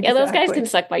 Yeah, those guys exactly. can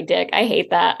suck my dick. I hate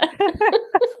that.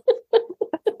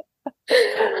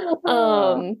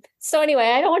 Oh, So anyway,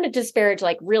 I don't want to disparage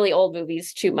like really old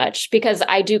movies too much because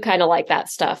I do kind of like that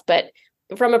stuff, but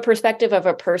from a perspective of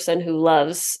a person who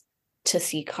loves to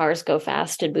see cars go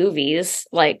fast in movies,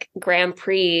 like Grand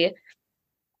Prix,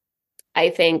 I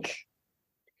think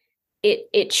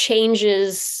it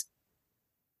changes.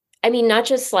 I mean, not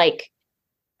just like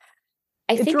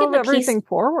I it think in drove the piece, everything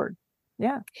forward.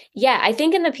 Yeah. yeah, I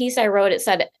think in the piece I wrote,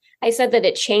 I said that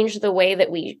it changed the way that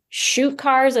we shoot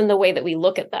cars and the way that we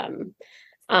look at them.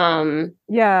 Um,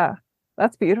 Yeah.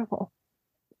 That's beautiful.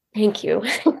 Thank you.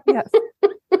 Yes.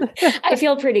 I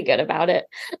feel pretty good about it.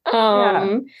 Yeah.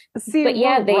 Um, See, but we're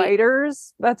yeah, they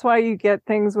writers. That's why you get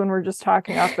things when we're just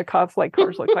talking off the cuff, like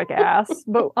cars look like ass.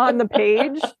 But on the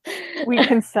page, we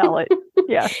can sell it.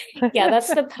 Yes. Yeah,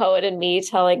 that's the poet in me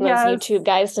telling those Yes. YouTube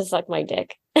guys to suck my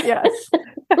dick. Yes.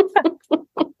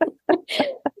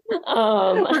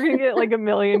 Um, We're gonna get like a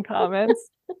million comments.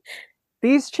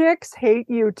 These chicks hate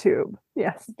YouTube.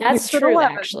 Yes. that's Use it true,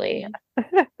 11. actually.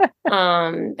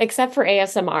 Except for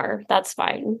ASMR, that's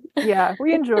fine. Yeah,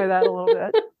 we enjoy that a little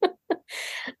bit.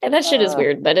 And that shit is Uh,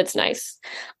 weird, but it's nice.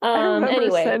 I remember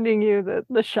Anyway, sending you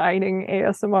the Shining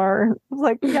ASMR. I was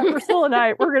like, yeah, Priscilla and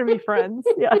I, we're gonna be friends.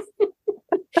 Yes.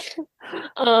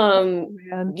 Oh,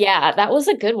 man. yeah, that was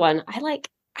a good one. I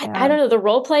Yeah. don't know, the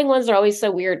role-playing ones are always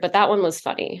so weird, but that one was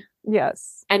funny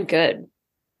Yes. and good.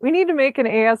 We need to make an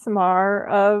ASMR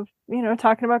of,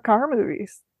 talking about car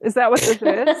movies. Is that what this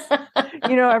is?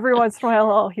 Every once in a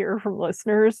while I'll hear from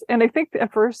listeners, and I think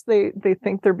at first they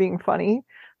think they're being funny.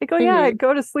 Like, oh yeah, I Mhm.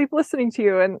 go to sleep listening to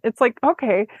you, and it's like,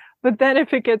 okay, but then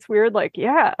if it gets weird, like,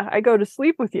 yeah, I go to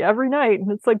sleep with you every night,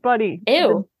 and it's like, buddy,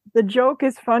 Ew. the joke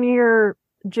is funnier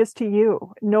just to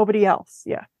you, nobody else.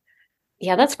 Yeah,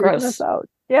 Yeah, you're that's creeping us gross. out.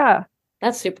 Yeah,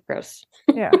 That's super gross.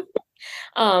 yeah,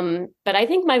 But I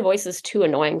think my voice is too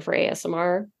annoying for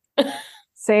ASMR.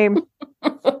 same.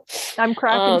 I'm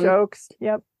cracking Um, jokes.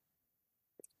 Yep.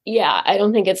 yeah, I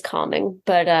don't think it's calming,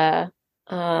 but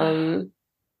um,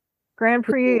 Grand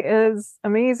Prix is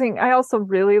amazing. I also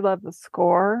really love the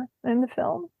score in the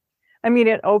film. I mean,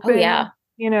 it oh opened, yeah.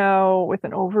 with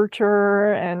an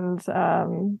overture and,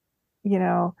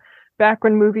 back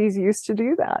when movies used to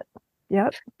do that.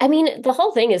 Yep. I mean, the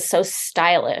whole thing is so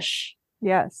stylish.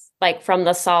 Yes. Like from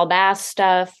the Saul Bass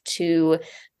stuff to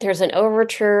there's an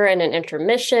overture and an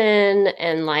intermission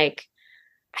and like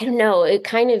I don't know, it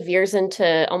kind of veers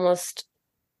into almost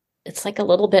it's like a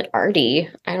little bit arty.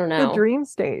 I don't The know. dream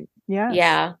state. Yes.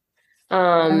 Yeah.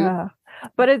 Um, Yeah.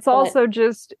 But it's but also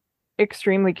just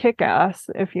extremely kick-ass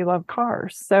if you love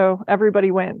cars. So everybody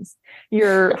wins.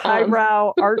 Your um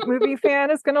highbrow art movie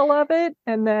fan is going to love it.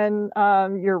 And then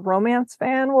your romance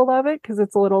fan will love it because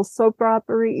it's a little soap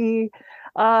opera-y.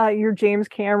 Your James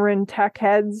Cameron tech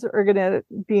heads are going to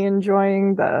be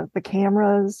enjoying the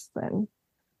cameras. And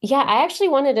yeah, I actually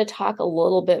wanted to talk a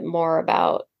little bit more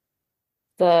about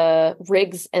the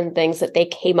rigs and things that they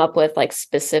came up with like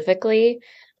specifically.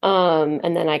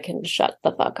 And then I can shut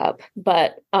the fuck up.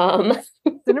 But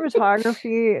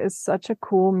cinematography is such a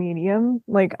cool medium.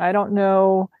 Like, I don't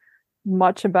know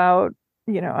much about,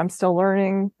 I'm still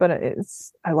learning, but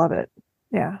I love it.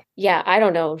 Yeah. yeah, I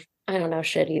don't know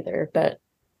shit either, but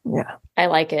Yeah. I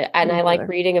like it. And Me I like neither.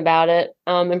 reading about it,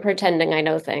 and pretending I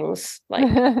know things like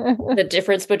the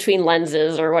difference between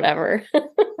lenses or whatever.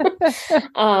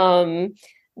 Um,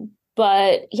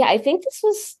 but yeah, I think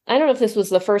I don't know if this was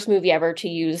the first movie ever to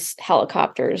use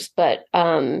helicopters, but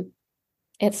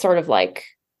it's sort of like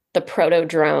the proto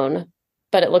drone,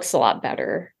 but it looks a lot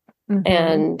better. Hmm.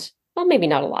 And well, maybe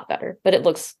not a lot better, but it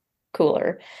looks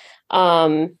cooler.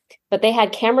 But they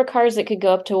had camera cars that could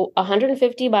go up to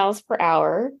 150 miles per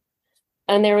hour.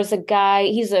 And there was a guy,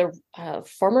 he's a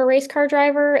former race car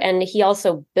driver, and he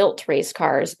also built race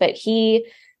cars, but he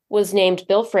was named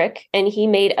Bill Frick, and he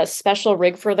made a special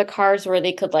rig for the cars where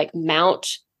they could like mount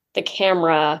the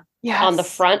camera on the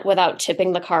Yes. front without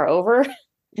tipping the car over.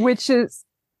 Which is,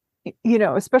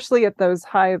 especially at those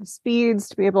high speeds,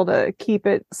 to be able to keep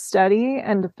it steady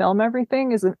and to film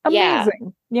everything is Yeah.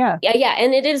 amazing. Yeah. Yeah.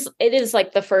 And it is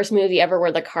like the first movie ever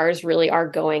where the cars really are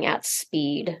going at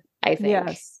speed, I think.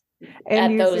 Yes.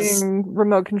 And at those. using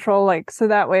remote control, like, so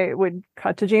that way it would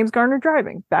cut to James Garner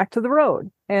driving back to the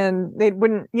road. And they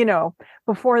wouldn't,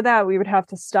 before that, we would have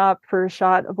to stop for a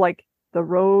shot of like the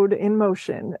road in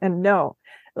motion. And no,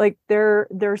 like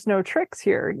there's no tricks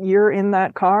here. You're in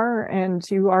that car and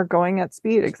you are going at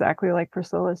speed, exactly like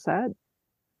Priscilla said.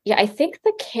 Yeah, I think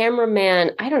the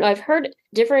cameraman, I don't know, I've heard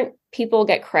different people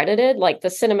get credited, like the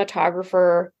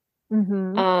cinematographer.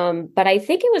 Mm-hmm. But I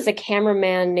think it was a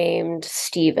cameraman named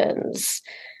Stevens.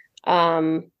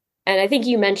 And I think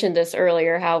you mentioned this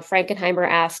earlier, how Frankenheimer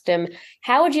asked him,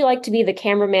 how would you like to be the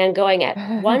cameraman going at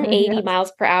 180 Yes.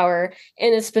 miles per hour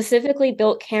in a specifically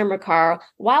built camera car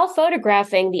while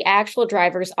photographing the actual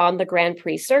drivers on the Grand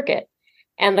Prix circuit?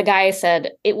 And the guy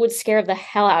said, it would scare the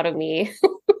hell out of me.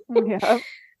 Yeah.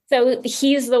 So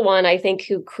he's the one, I think,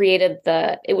 who created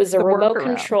it was a The remote workaround.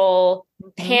 control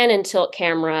Mm-hmm. pan and tilt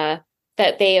camera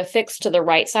that they affixed to the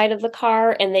right side of the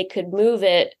car, and they could move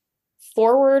it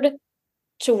forward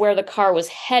to where the car was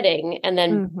heading and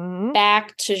then Mm-hmm.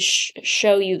 back to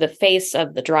show you the face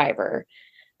of the driver.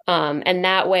 And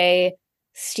that way,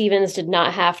 Stevens did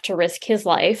not have to risk his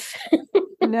life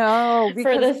No,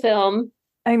 for the because film.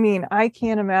 I mean, I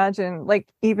can't imagine, like,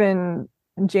 even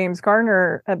James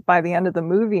Garner by the end of the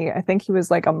movie, I think he was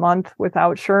like a month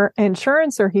without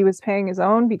insurance, or he was paying his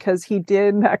own because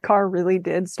that car really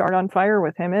did start on fire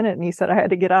with him in it. And he said, I had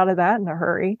to get out of that in a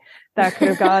hurry. That could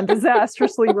have gone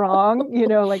disastrously wrong,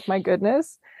 like, my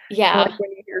goodness. Yeah. Like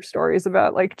when you hear stories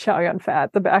about like Chow Yun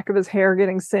Fat, the back of his hair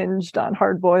getting singed on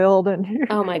Hard Boiled, and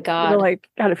Oh my God. like,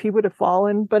 God, if he would have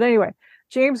fallen. But anyway,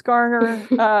 James Garner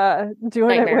doing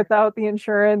Nightmare. it without the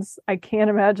insurance. I can't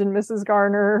imagine Mrs.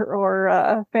 Garner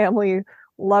or family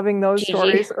loving those Gigi.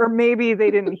 stories. Or maybe they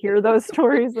didn't hear those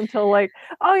stories until like,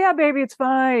 oh yeah, baby, it's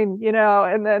fine,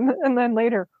 and then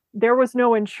later, there was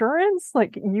no insurance.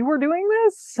 Like, you were doing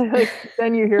this. Like,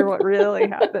 then you hear what really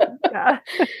happened. Yeah.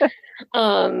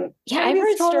 Yeah, I've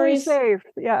heard totally stories. Safe.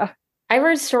 Yeah. I've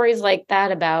heard stories like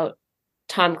that about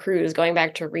Tom Cruise going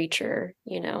back to Reacher,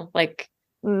 like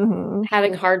Mm-hmm.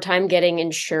 having a hard time getting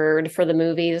insured for the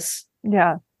movies.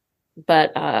 Yeah.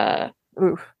 But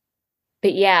Oof.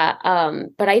 but yeah,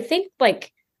 but I think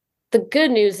like the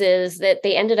good news is that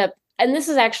they ended up, and this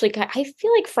is actually, I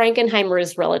feel like Frankenheimer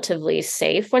is relatively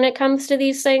safe when it comes to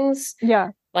these things. Yeah.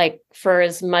 Like, for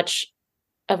as much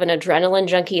of an adrenaline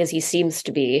junkie as he seems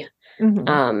to be.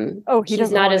 Mm-hmm. Oh, he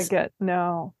doesn't want to get,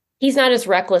 no. He's not as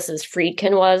reckless as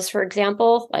Friedkin was, for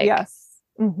example. Like, yes.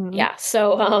 Mm-hmm. Yeah.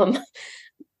 So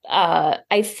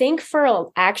I think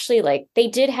actually, like, they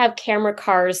did have camera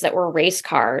cars that were race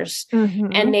cars, Mm-hmm.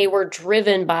 and they were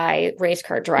driven by race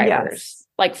car drivers. Yes.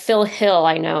 Like Phil Hill,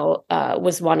 I know,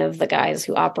 was one of the guys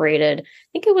who operated. I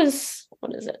think it was,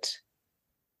 what is it?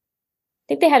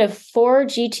 I think they had a Ford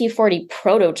GT40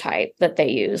 prototype that they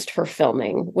used for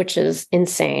filming, which is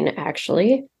insane,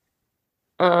 actually.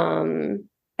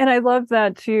 And I love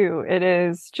that too. It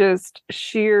is just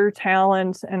sheer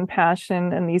talent and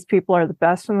passion, and these people are the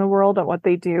best in the world at what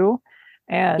they do.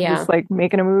 And Yeah. just like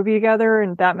making a movie together,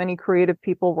 and that many creative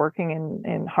people working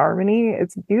in harmony,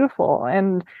 it's beautiful.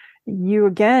 And you,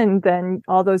 again, then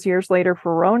all those years later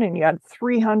for Ronin, you had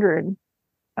 300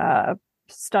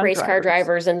 stunt race car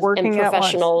drivers and working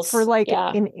professionals for like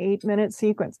yeah. an 8-minute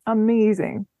sequence.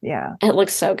 Amazing. Yeah. It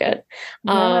looks so good.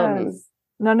 Yes.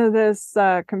 None of this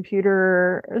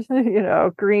computer,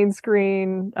 green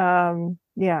screen.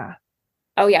 Yeah.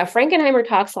 Oh yeah, Frankenheimer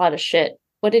talks a lot of shit.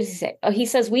 What did he say? Oh, he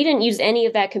says we didn't use any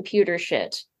of that computer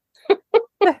shit.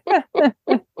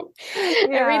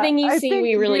 Everything you see,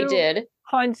 we really did.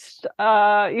 Punched,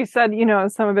 you said,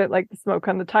 some of it, like the smoke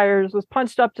on the tires, was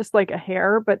punched up just like a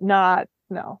hair, but no.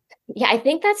 Yeah, I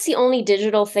think that's the only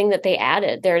digital thing that they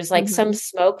added. There's like some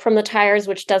smoke from the tires,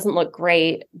 which doesn't look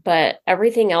great, but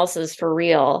everything else is for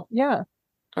real. Yeah.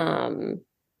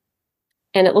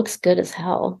 And it looks good as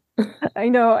hell. I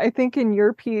know. I think in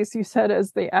your piece, you said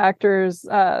as the actors,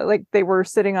 like they were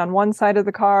sitting on one side of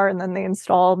the car and then they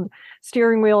installed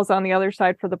steering wheels on the other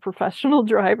side for the professional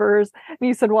drivers. And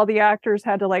you said, well, the actors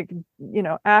had to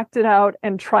act it out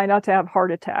and try not to have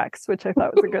heart attacks, which I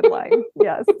thought was a good line.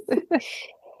 Yes.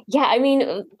 Yeah. I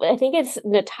mean, I think it's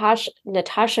Natasha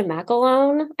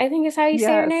McElhone, I think is how you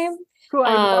say her name. Who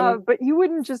I love, but you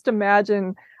wouldn't just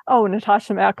imagine, oh,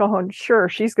 Natasha McElhone, sure,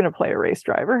 she's going to play a race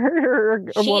driver or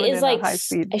a woman in a high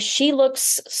speed. She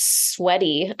looks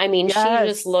sweaty. I mean, She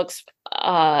just looks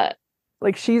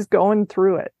like she's going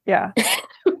through it. Yeah.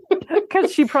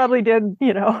 Because she probably did,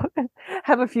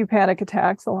 have a few panic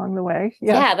attacks along the way.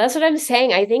 Yeah, that's what I'm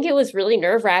saying. I think it was really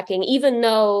nerve-wracking, even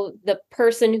though the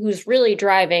person who's really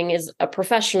driving is a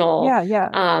professional.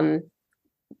 Yeah.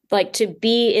 like to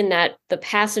be in the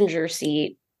passenger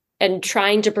seat and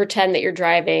trying to pretend that you're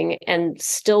driving and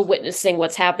still witnessing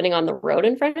what's happening on the road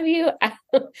in front of you.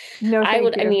 No, I thank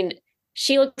would, I you. mean,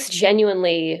 she looks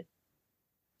genuinely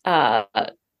uh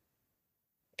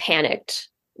panicked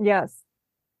Yes.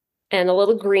 and a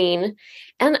little green.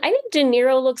 And I think De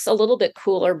Niro looks a little bit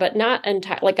cooler, but not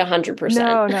like 100%.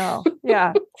 No, no.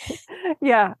 Yeah.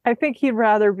 Yeah. I think he'd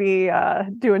rather be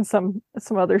doing some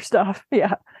other stuff.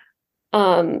 Yeah.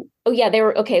 Oh yeah, they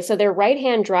were okay. So they're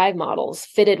right-hand drive models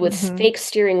fitted with Hmm. fake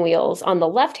steering wheels on the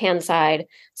left-hand side,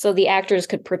 so the actors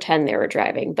could pretend they were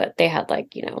driving, but they had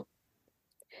like,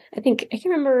 I think I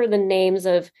can remember the names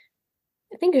of,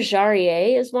 I think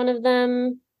Jarier is one of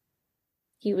them.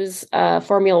 He was a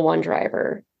Formula One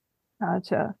driver.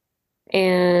 Gotcha.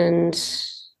 And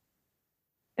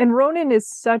And Ronin is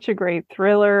such a great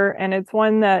thriller, and it's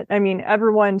one that, I mean,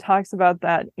 everyone talks about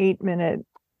that 8 minute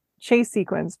chase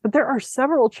sequence, but there are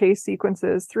several chase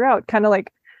sequences throughout, kind of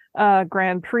like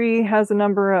Grand Prix has a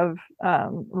number of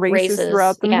races races,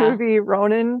 throughout the yeah. movie.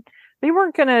 Ronin, they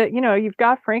weren't gonna, you've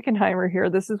got Frankenheimer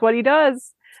here. This is what he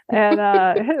does. And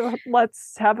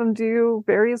let's have him do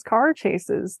various car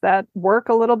chases that work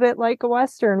a little bit like a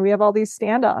Western. We have all these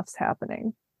standoffs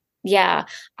happening. Yeah.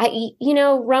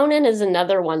 Ronan is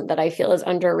another one that I feel is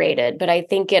underrated, but I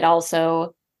think it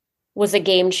also was a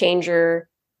game changer.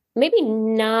 Maybe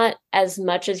not as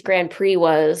much as Grand Prix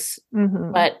was,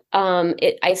 Hmm. but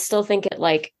I still think it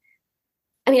like,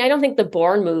 I mean, I don't think the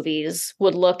Bourne movies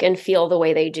would look and feel the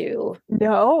way they do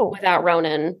No. without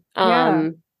Ronan. Yeah.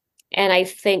 And I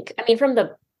think, I mean, from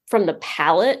the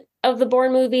palette of the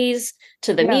Bourne movies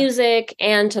to the Yeah. music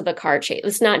and to the car chase,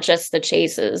 it's not just the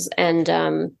chases. And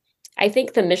I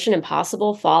think the Mission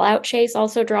Impossible Fallout chase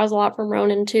also draws a lot from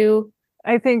Ronan too.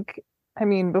 I think, I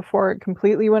mean, before it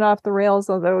completely went off the rails,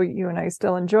 although you and I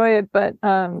still enjoy it, but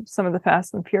some of the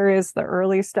Fast and Furious, the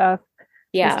early stuff was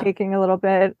Yeah. taking a little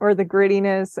bit, or the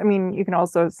grittiness. I mean, you can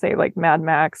also say like Mad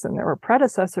Max and there were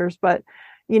predecessors, but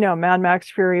Mad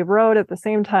Max Fury Road at the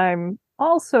same time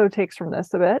also takes from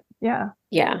this a bit. Yeah.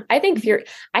 Yeah. I think Fury,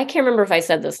 I can't remember if I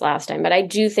said this last time, but I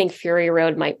do think Fury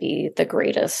Road might be the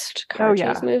greatest Oh car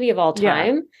chase yeah. movie of all Yeah.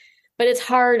 time. But it's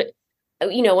hard,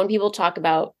 when people talk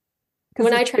about, Because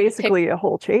when I it's try to pick, basically a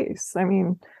whole chase. I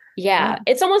mean, yeah. yeah,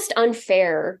 it's almost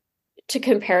unfair to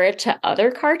compare it to other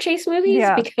car chase movies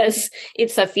Yeah. because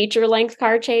it's a feature length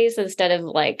car chase instead of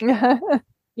like,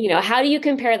 how do you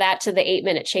compare that to the 8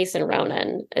 minute chase in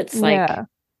Ronin? It's Yeah.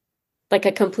 like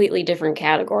a completely different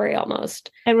category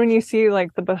almost. And when you see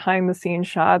like the behind the scenes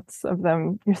shots of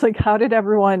them, you're like, how did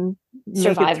everyone make it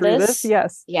Survive through this? this?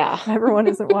 Yes. Yeah. Everyone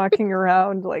isn't walking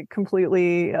around like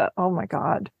completely, oh my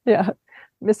God. Yeah.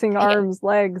 Missing Yeah. arms,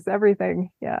 legs,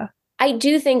 everything. Yeah. I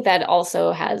do think that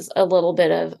also has a little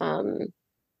bit of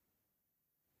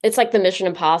it's like the Mission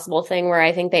Impossible thing where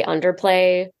I think they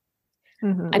underplay. I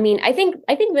Hmm. mean, I think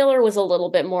Miller was a little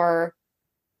bit more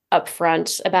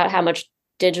upfront about how much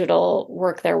digital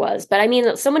work there was. But I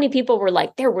mean, so many people were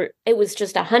like, it was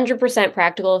just 100%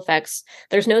 practical effects.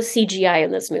 There's no CGI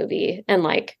in this movie. And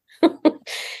like,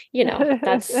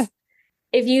 that's,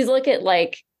 if you look at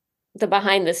like the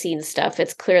behind the scenes stuff,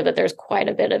 it's clear that there's quite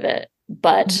a bit of it.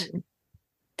 But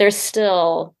there's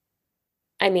still,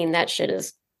 I mean, that shit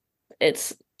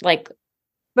it's like,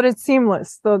 But it's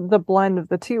seamless, the blend of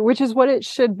the two, which is what it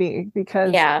should be,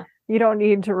 because yeah, you don't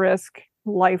need to risk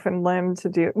life and limb to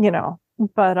do,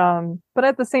 but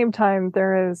at the same time,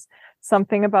 there is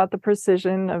something about the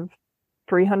precision of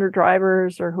 300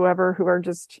 drivers or whoever who are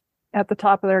just at the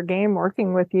top of their game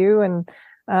working with you. And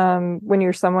when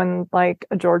you're someone like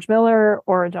a George Miller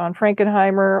or a John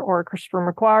Frankenheimer or a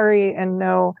Christopher McQuarrie and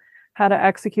know how to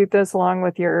execute this along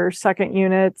with your second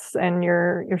units and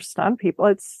your stunt people,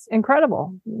 it's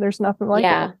incredible. There's nothing like it.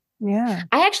 yeah. Yeah.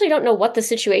 I actually don't know what the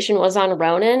situation was on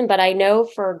Ronin, but I know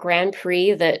for Grand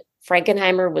Prix that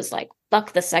Frankenheimer was like,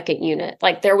 fuck the second unit.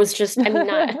 Like there was just, I mean,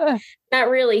 not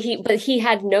really but he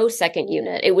had no second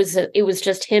unit. It was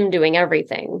just him doing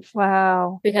everything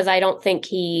Wow. because I don't think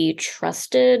he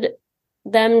trusted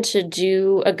them to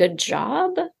do a good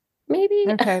job, maybe.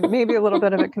 Okay, maybe a little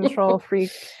bit of a control freak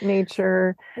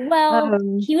nature. Well,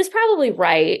 Um, he was probably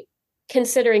right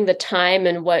considering the time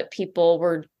and how people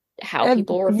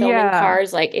were filming yeah,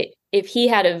 cars. Like if he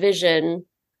had a vision.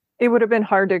 it would have been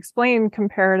hard to explain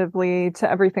comparatively to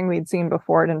everything we'd seen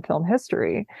before it in film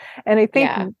history. And I think,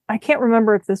 Yeah. I can't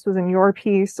remember if this was in your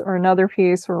piece or another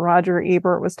piece where Roger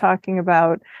Ebert was talking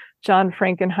about John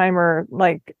Frankenheimer,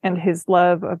 like, and his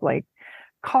love of like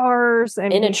cars,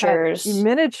 and he had Miniatures.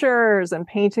 miniatures and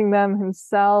painting them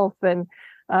himself. And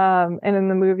in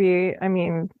the movie, I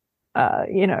mean,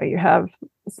 you have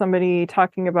somebody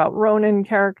talking about Ronin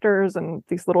characters and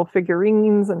these little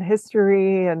figurines and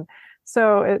history. And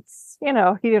so it's,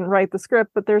 he didn't write the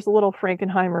script, but there's a little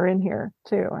Frankenheimer in here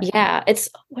too. Yeah,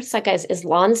 what's that guy's? Is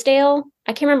Lonsdale?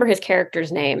 I can't remember his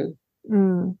character's name.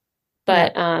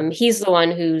 But he's the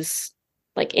one who's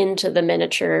like into the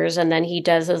miniatures, and then he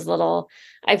does his little,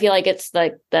 I feel like it's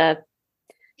like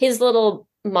his little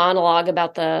monologue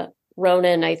about the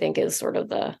Ronin, I think, is sort of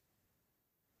the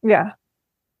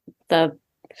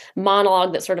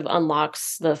monologue that sort of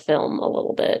unlocks the film a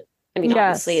little bit. I mean,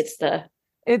 obviously it's the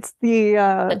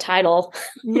title.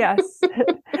 Yes,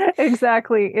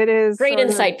 exactly. It is great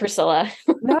insight, Priscilla.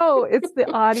 No, it's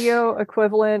the audio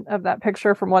equivalent of that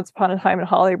picture from Once Upon a Time in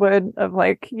Hollywood of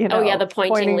like, the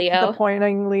pointing Leo. The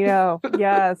pointing Leo.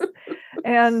 Yes.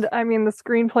 And I mean, the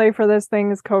screenplay for this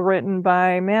thing is co-written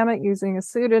by Mamet using a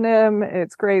pseudonym.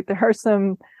 It's great. There are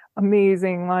some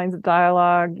amazing lines of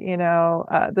dialogue.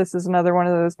 This is another one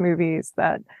of those movies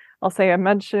that I'll say I'm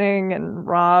mentioning, and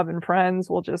Rob and friends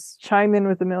will just chime in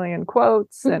with a million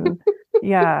quotes. And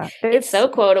yeah, it's so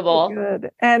quotable.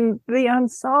 Good. And the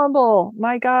ensemble,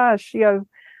 my gosh, you have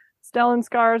Stellan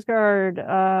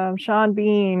Skarsgård, Sean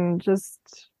Bean, just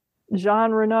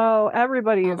Jean Reno.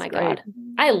 Everybody is great. God.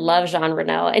 I love Jean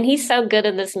Reno, and he's so good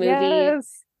in this movie.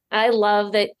 Yes. I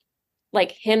love that,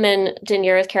 like, him and De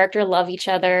Niro's character love each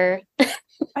other.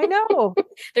 I know.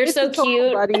 They're so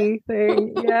cute. Buddy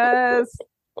thing. Yes.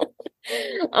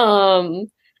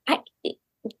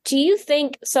 Do you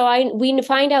think so? We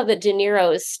find out that De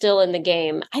Niro is still in the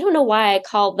game. I don't know why I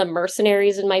called them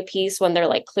mercenaries in my piece when they're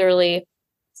like clearly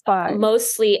spies,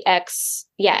 mostly ex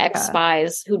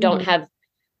spies who don't have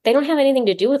anything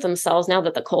to do with themselves now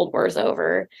that the Cold War is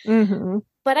over.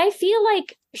 But I feel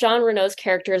like Jean Reno's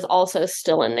character is also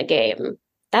still in the game.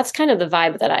 That's kind of the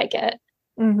vibe that I get.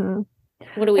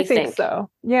 What do we think?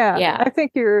 So yeah, I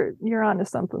think you're onto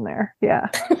something there. Yeah.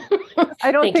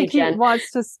 I don't think he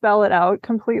wants to spell it out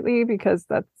completely, because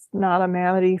that's not a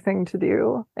Mammoty thing to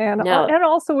do, and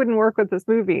also wouldn't work with this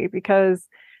movie because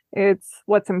it's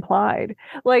what's implied.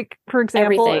 Like, for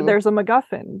example, there's a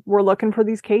MacGuffin. We're looking for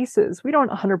these cases. We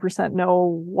don't 100%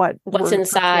 know what's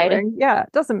inside. Yeah,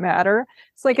 it doesn't matter.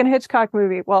 It's like in a Hitchcock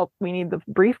movie. Well, we need the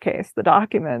briefcase, the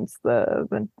documents,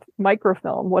 the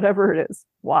microfilm, whatever it is.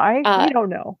 Why? We don't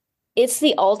know. It's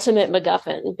the ultimate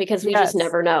MacGuffin, because we just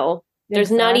never know. There's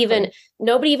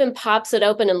nobody even pops it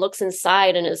open and looks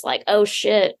inside and is like, oh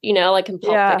shit, like in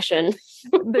Pulp Fiction.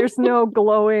 There's no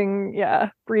glowing,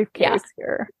 briefcase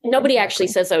here. Nobody actually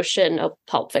says, oh shit, in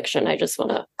Pulp Fiction. I just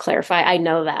want to clarify. I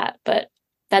know that, but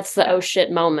that's the oh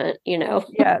shit moment,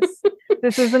 Yes.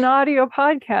 This is an audio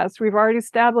podcast. We've already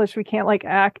established we can't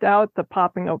act out the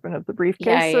popping open of the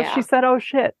briefcase. So she said, oh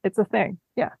shit, it's a thing.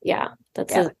 Yeah. Yeah.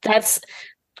 That's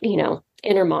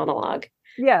inner monologue.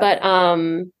 Yeah.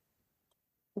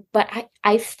 But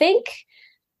I feel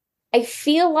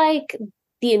like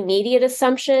the immediate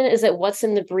assumption is that what's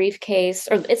in the briefcase,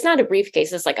 or it's not a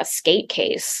briefcase, it's like a skate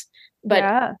case.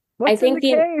 But what's I think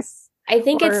in the case? I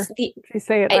think or it's the, if you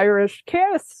say it Irish,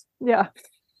 kiss. Yeah.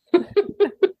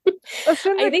 What's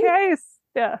in the case?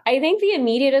 Yeah. I think the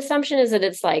immediate assumption is that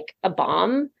it's like a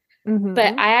bomb.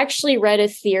 But I actually read a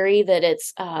theory that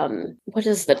it's what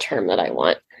is the term that I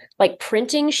want? Like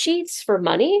printing sheets for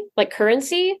money, like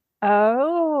currency.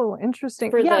 Oh,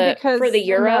 interesting. Because for the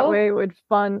euro, that way it would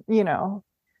fund, the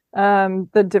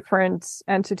different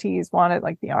entities wanted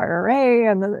like the IRA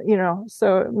and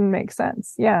so it makes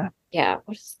sense. Yeah. Yeah.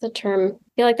 What is the term? I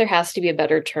feel like there has to be a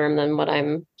better term than what I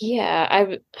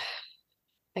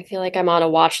feel like I'm on a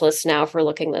watch list now for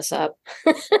looking this up.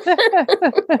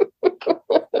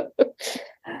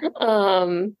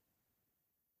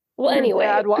 Well, anyway,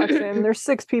 Dad walks in. There's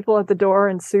 6 people at the door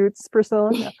in suits.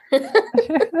 Priscilla.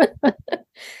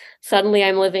 Suddenly,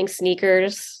 I'm living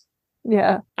sneakers.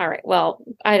 Yeah. All right. Well,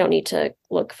 I don't need to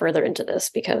look further into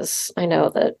this because I know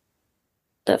that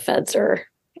the feds are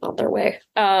on their way.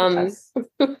 Yes.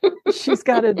 She's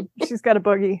got a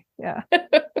boogie. Yeah.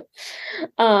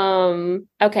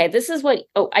 Okay. This is what.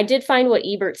 Oh, I did find what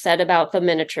Ebert said about the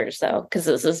miniatures, though, because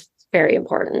this is very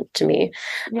important to me.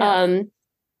 Yeah.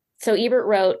 So Ebert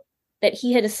wrote that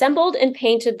he had assembled and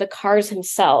painted the cars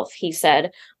himself, he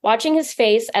said. Watching his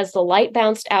face as the light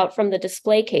bounced out from the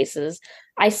display cases,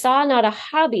 I saw not a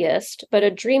hobbyist, but a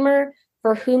dreamer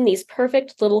for whom these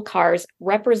perfect little cars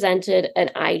represented an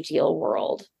ideal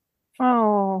world.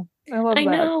 Oh, I love that. I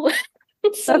know.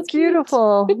 So that's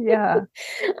beautiful. Yeah.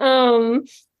 I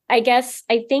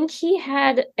think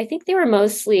they were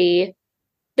mostly,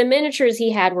 the miniatures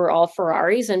he had were all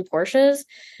Ferraris and Porsches,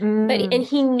 and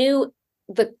he knew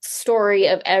the story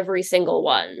of every single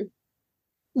one.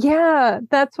 Yeah,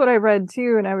 that's what I read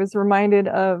too. And I was reminded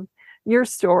of your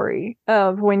story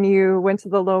of when you went to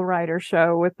the lowrider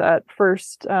show with that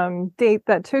first date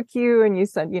that took you, and you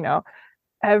said,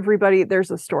 everybody, there's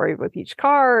a story with each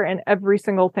car and every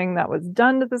single thing that was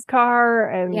done to this car.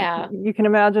 And Yeah. you can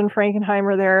imagine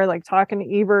Frankenheimer there, like talking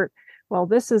to Ebert. Well,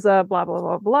 this is a blah, blah,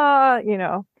 blah, blah,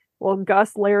 Well,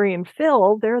 Gus, Larry, and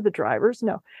Phil, they're the drivers.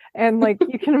 No. And like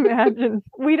you can imagine,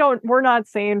 we're not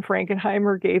saying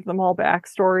Frankenheimer gave them all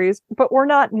backstories, but we're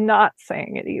not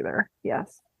saying it either.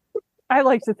 Yes. I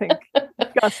like to think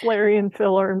Gus, Larry, and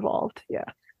Phil are involved.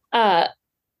 Yeah.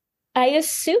 I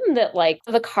assume that like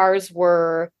the cars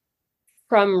were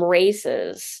from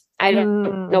races. I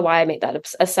don't know why I made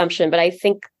that assumption, but I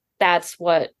think that's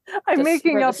what I'm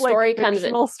making up the story like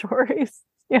fictional stories.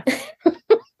 Yeah.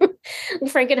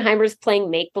 Frankenheimer's playing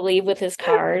make believe with his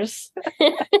cars.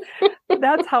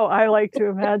 That's how I like to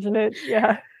imagine it.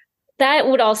 Yeah. That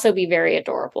would also be very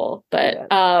adorable, but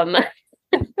but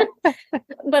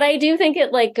I do think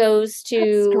it like goes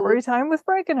to story time with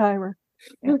Frankenheimer.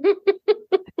 Yeah.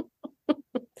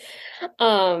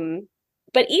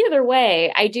 But either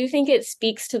way, I do think it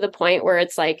speaks to the point where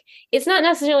it's like, it's not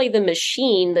necessarily the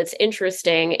machine that's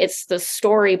interesting, it's the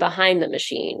story behind the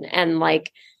machine. And like,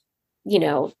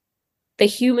 the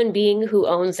human being who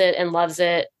owns it and loves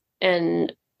it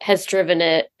and has driven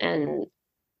it, and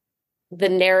the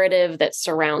narrative that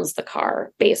surrounds the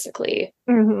car, basically.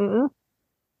 Mm-hmm.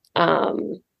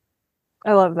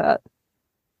 I love that.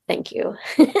 Thank you.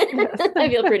 Yes. I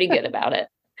feel pretty good about it.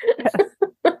 Yes.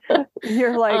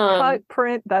 You're like, cut,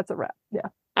 print, that's a wrap. Yeah.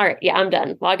 All right. Yeah, I'm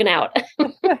done. Logging out.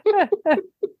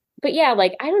 But yeah,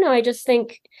 like, I don't know. I just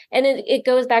think, and it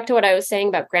goes back to what I was saying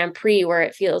about Grand Prix, where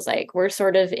it feels like we're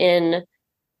sort of in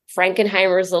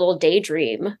Frankenheimer's little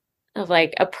daydream of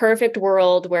like a perfect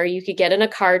world where you could get in a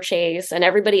car chase and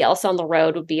everybody else on the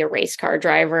road would be a race car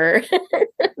driver.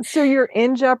 So you're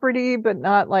in jeopardy, but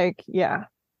not like, yeah.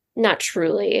 Not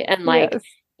truly. And like, yes.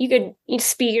 You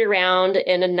speed around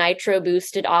in a nitro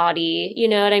boosted Audi, you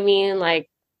know what I mean? Like,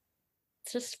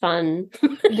 it's just fun.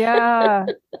 Yeah.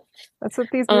 That's what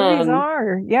these movies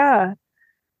are. Yeah.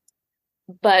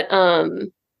 But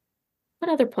what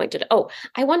other point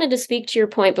I wanted to speak to your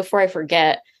point before I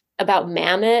forget about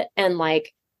Mamet, and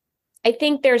like, I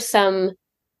think there's some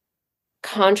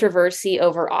controversy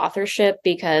over authorship,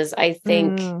 because I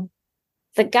think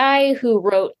the guy who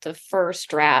wrote the first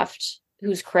draft,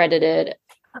 who's credited,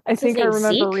 I think I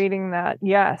remember reading that.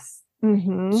 Yes.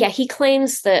 Mm-hmm. Yeah, he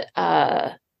claims that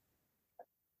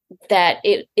that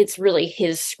it's really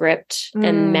his script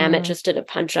and Mamet just did a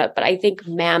punch up. But I think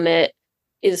Mamet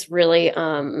is really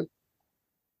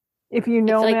if you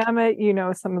know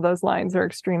Mamet, some of those lines are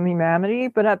extremely Mamet-y,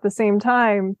 but at the same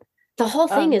time, the whole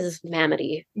thing is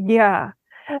Mamet-y. Yeah.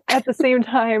 At the same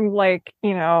time, like,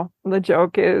 the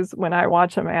joke is when I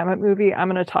watch a Mamet movie, I'm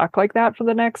going to talk like that for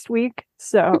the next week.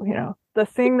 So, the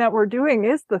thing that we're doing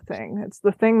is the thing. It's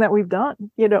the thing that we've done,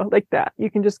 like that. You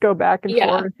can just go back and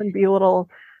forth and be a little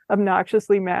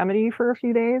obnoxiously Mamet-y for a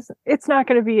few days. It's not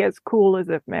going to be as cool as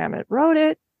if Mamet wrote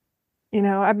it.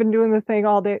 I've been doing the thing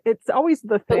all day. It's always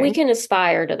the thing. But we can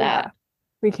aspire to that. Yeah,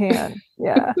 we can.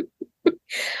 Yeah.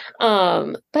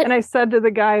 But and I said to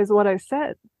the guys what I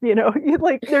said,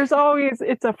 like there's always,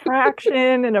 it's a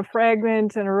fraction and a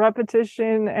fragment and a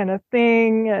repetition and a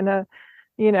thing and a,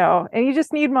 and you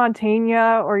just need Montaigne,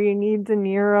 or you need De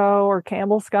Niro or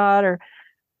Campbell Scott, or,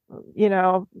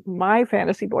 my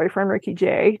fantasy boyfriend, Ricky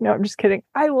Jay. No, I'm just kidding.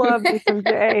 I love me some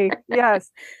Jay.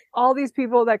 Yes. All these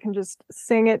people that can just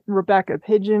sing it. Rebecca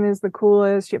Pidgeon is the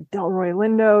coolest. You have Delroy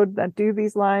Lindo that do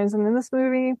these lines. And in this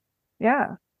movie,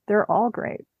 yeah, they're all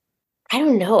great. I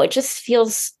don't know. It just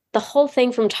feels, the whole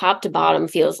thing from top to bottom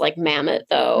feels like Mamet,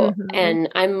 though. Mm-hmm. And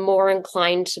I'm more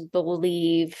inclined to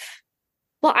believe,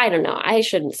 well, I don't know. I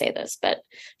shouldn't say this, but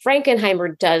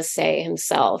Frankenheimer does say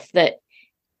himself that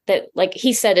like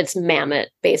he said, it's Mamet,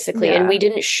 basically. Yeah. And we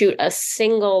didn't shoot a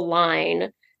single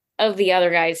line of the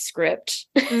other guy's script,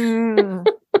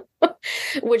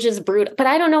 which is brutal. But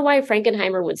I don't know why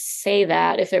Frankenheimer would say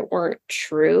that if it weren't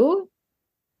true.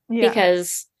 Yeah.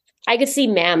 Because I could see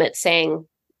Mamet saying,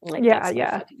 like, that's my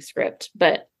fucking script.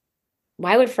 But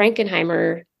why would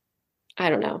Frankenheimer? I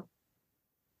don't know.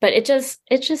 But it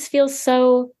just feels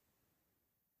so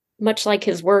much like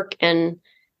his work. And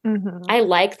I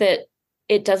like that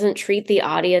it doesn't treat the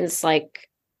audience like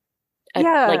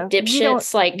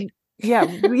dipshits.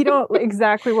 We don't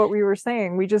exactly what we were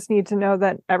saying. We just need to know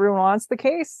that everyone wants the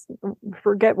case.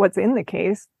 Forget what's in the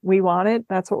case. We want it.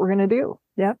 That's what we're going to do.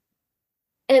 Yep.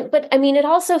 But I mean, it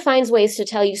also finds ways to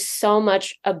tell you so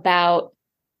much about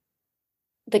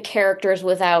the characters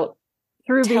without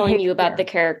through telling you about the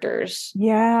behavior. characters.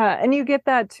 Yeah, and you get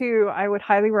that too. I would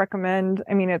highly recommend.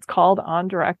 I mean, it's called On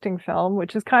Directing Film,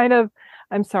 which is kind of,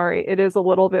 I'm sorry, it is a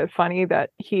little bit funny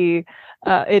that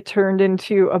it turned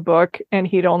into a book and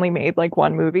he'd only made like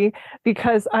one movie,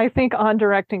 because I think On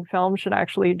Directing Film should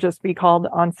actually just be called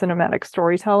On Cinematic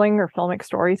Storytelling or Filmic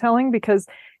Storytelling, because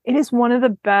it is one of the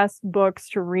best books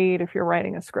to read if you're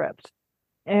writing a script.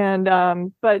 And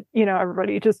but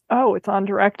everybody just, oh, it's on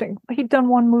directing. He'd done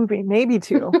one movie, maybe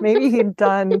two. Maybe he'd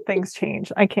done Things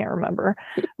Change. I can't remember.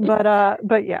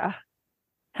 But yeah.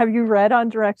 Have you read On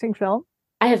Directing Film?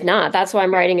 I have not. That's why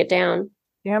I'm writing it down.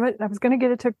 Damn it. I was gonna get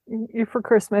it to you for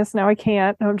Christmas. Now I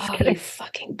can't. No, I'm just kidding. You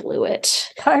fucking blew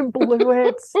it. I blew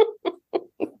it.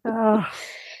 Oh.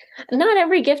 Not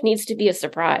every gift needs to be a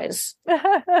surprise.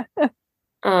 What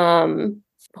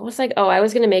was like, oh, I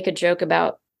was gonna make a joke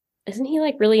about, isn't he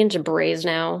like really into berets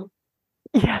now?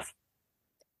 Yes.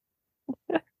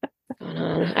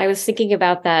 I was thinking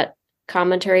about that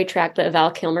commentary track that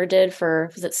Val Kilmer did for,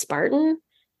 was it Spartan?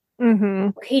 Mm-hmm.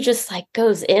 Where he just like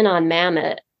goes in on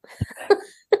Mamet.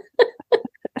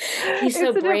 He's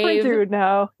so brave dude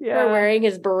now. Yeah. For wearing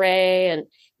his beret, and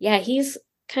yeah, he's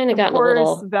kind of gotten a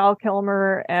little. Val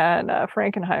Kilmer and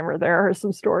Frankenheimer. There are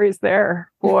some stories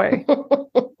there. Boy,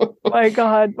 my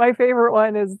God, my favorite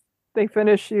one is they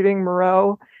finish shooting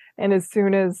Moreau, and as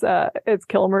soon as it's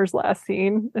Kilmer's last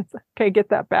scene, it's okay. Get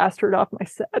that bastard off my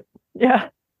set. Yeah,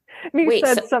 and he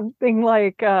said something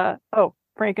like, "Oh,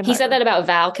 Frankenheimer." He said that about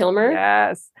Val Kilmer.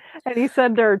 Yes. And he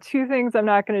said, there are two things I'm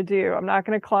not going to do. I'm not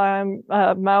going to climb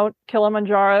Mount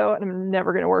Kilimanjaro, and I'm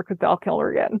never going to work with Val Kilmer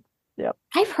again. Yep.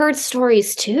 I've heard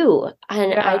stories too,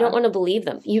 and I don't want to believe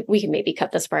them. We can maybe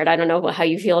cut this part. I don't know how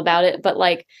you feel about it, but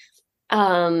like,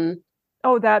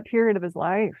 that period of his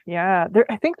life. Yeah.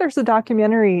 I think there's a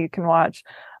documentary you can watch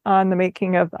on the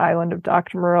making of the Island of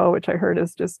Dr. Moreau, which I heard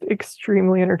is just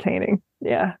extremely entertaining.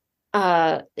 Yeah.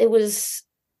 It was...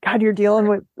 God, you're dealing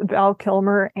with Val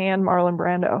Kilmer and Marlon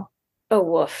Brando. Oh,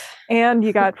 woof. And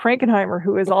you got Frankenheimer,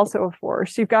 who is also a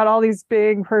force. You've got all these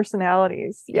big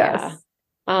personalities. Yes.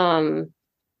 Yeah.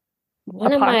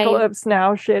 Apocalypse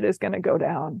Now shit is going to go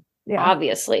down. Yeah.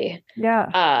 Obviously.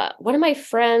 Yeah. One of my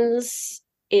friends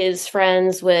is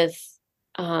friends with,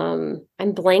 I'm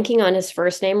blanking on his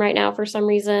first name right now for some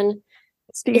reason.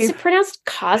 Steve. Is it pronounced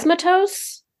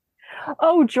Cosmatos?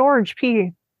 Oh, George P.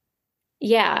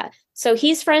 Yeah. So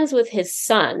he's friends with his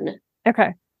son.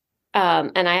 Okay.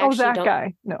 And I actually that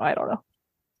guy. No, I don't know.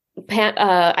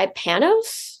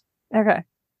 Panos? Okay.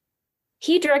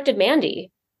 He directed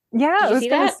Mandy. Yeah, I was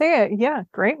going to say it. Yeah,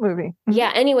 great movie.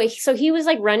 Yeah, anyway, so he was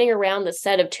like running around the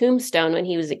set of Tombstone when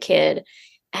he was a kid.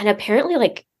 And apparently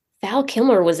like Val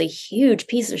Kilmer was a huge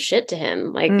piece of shit to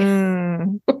him. Like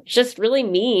just really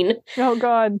mean. Oh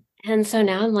God. And so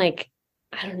now I'm like,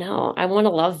 I don't know. I want to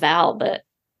love Val, but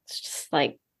it's just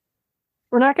like,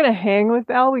 we're not going to hang with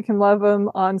Val. We can love him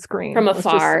on screen. From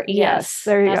afar. Yes.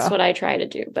 There you go. That's what I try to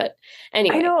do. But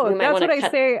anyway. I know. That's what I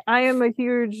say. I am a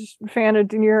huge fan of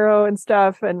De Niro and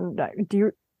stuff. And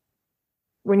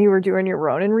when you were doing your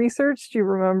Ronin research, do you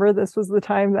remember this was the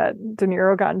time that De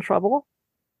Niro got in trouble?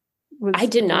 I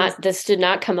did not. This did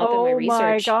not come up in my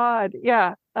research. Oh my God.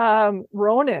 Yeah.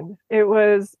 Ronin. It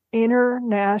was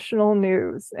international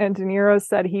news. And De Niro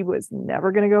said he was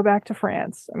never going to go back to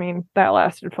France. I mean, that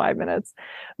lasted 5 minutes.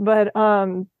 But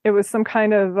it was some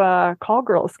kind of call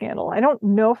girl scandal. I don't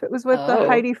know if it was with the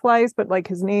Heidi Fleiss, but like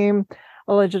his name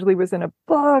allegedly was in a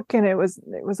book, and it was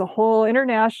a whole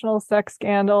international sex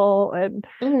scandal. And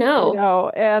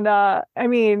and I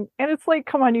mean, and it's like,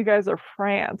 come on, you guys are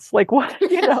France, like what,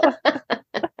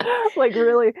 like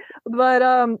really. But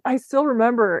I still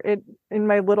remember it in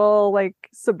my little like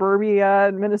suburbia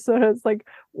in Minnesota. It's like,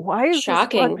 why is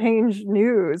shocking this front page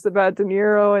news about De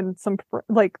Niro and some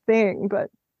like thing?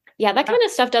 But yeah, that kind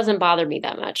of stuff doesn't bother me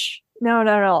that much.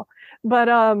 No.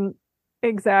 But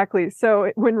exactly.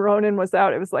 So when Ronin was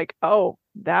out, it was like, oh,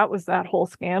 that was that whole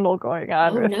scandal going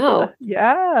on. Oh, no.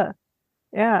 Yeah.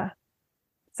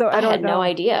 So I had no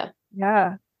idea.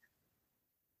 Yeah.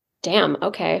 Damn.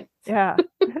 Okay. Yeah.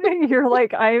 You're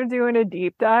like, I am doing a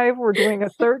deep dive. We're doing a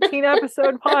 13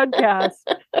 episode podcast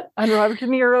on Robert De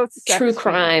Niro's true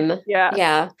crime. Yeah.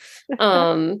 Yeah.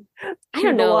 I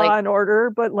don't know. Law and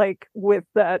Order, but like with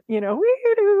that,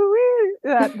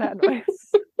 that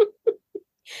noise.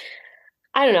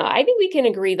 I don't know. I think we can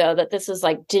agree, though, that this is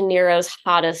like De Niro's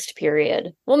hottest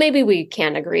period. Well, maybe we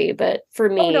can't agree, but for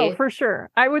me... Oh, no, for sure.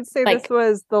 I would say like,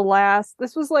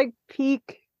 this was like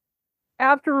peak.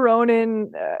 After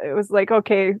Ronin, it was like,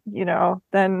 okay,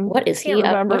 then... What is he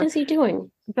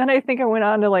doing? Then I think I went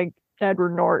on to like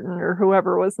Edward Norton or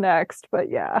whoever was next,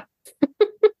 but yeah.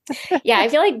 Yeah, I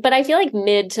feel like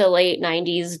mid to late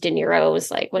 90s De Niro was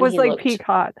like when Was he like looked. peak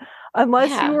hot. Unless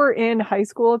you Yeah. were in high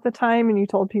school at the time and you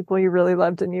told people you really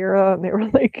loved De Niro and they were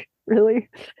like, really?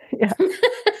 Yeah.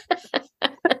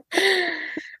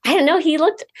 I don't know. He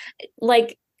looked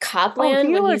like Oh, Copland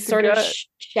he when he's looked sort of good.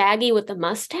 shaggy with the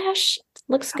mustache.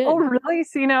 Looks Oh, good. really?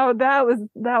 See, now that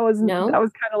No,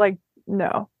 was kind of like,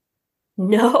 no.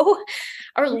 no.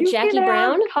 Or You can Jackie have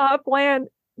Brown. Copland.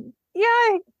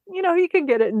 Yeah, you can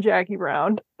get it in Jackie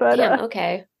Brown, but Damn.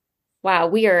 Okay. Wow.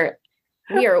 We are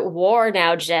at war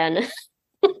now, Jen.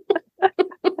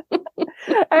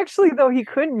 actually, though, he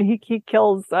couldn't. He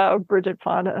kills Bridget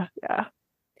Fonda. Yeah.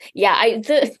 Yeah.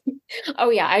 Oh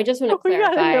yeah. I just want to We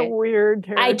got into clarify. weird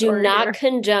I do territory not here.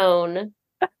 condone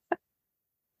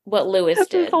what Lewis This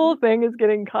did. whole thing is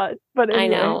getting cut. But I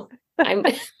anyway, know. I'm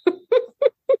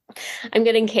I'm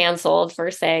getting canceled for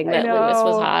saying I that Lewis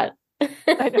was know. hot.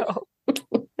 I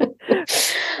know.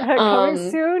 Coming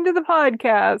um soon to the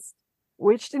podcast.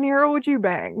 Which De Niro would you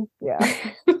bang? Yeah.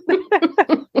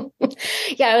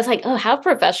 yeah, I was like, oh, how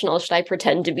professional should I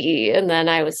pretend to be? And then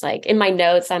I was like, in my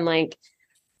notes, I'm like,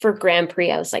 for Grand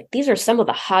Prix, I was like, these are some of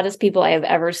the hottest people I have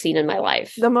ever seen in my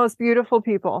life. The most beautiful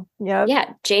people. Yep.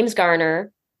 Yeah, James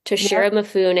Garner, Toshiro Yep.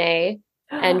 Mifune,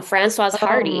 and Francoise Oh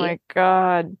Hardy. my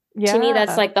God. To me,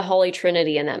 that's Yeah. like the holy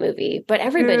trinity in that movie. But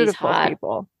everybody's Beautiful hot.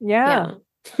 people. Yeah.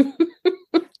 Yeah.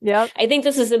 Yep. I think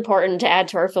this is important to add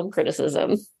to our film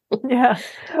criticism. Yeah.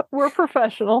 We're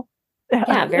professional. Yeah,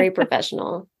 Yeah. very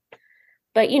professional.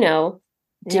 But De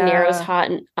Niro's Yeah. hot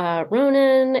in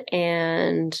Ronan,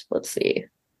 and let's see.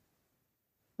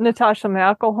 Natasha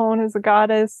McElhone is a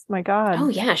goddess. My Oh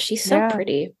God. yeah, she's so Yeah.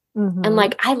 pretty. And Hmm.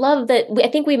 like I love that I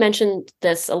think we mentioned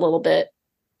this a little bit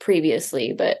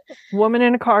previously, but Woman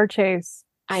in a car chase.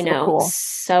 I So know, cool.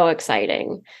 so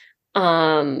exciting.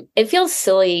 It feels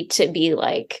silly to be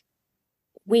like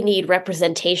we need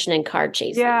representation in car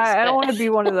chases, Yeah, I don't but want to be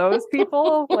one of those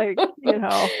people. Like,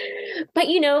 but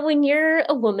when you're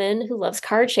a woman who loves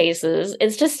car chases,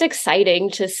 it's just exciting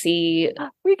to see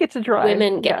we get to drive.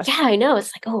 women get, Yes. yeah, I know.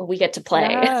 It's like, oh, we get to play.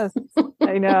 Yes.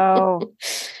 I know.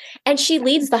 And she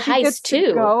leads the She gets heist to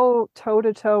too. go toe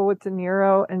to toe with De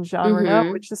Niro and Jean Reno,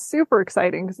 Hmm. which is super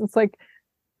exciting because it's like,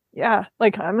 yeah,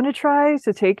 like I'm gonna try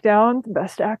to take down the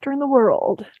best actor in the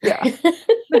world. Yeah.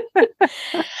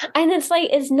 And it's like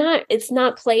it's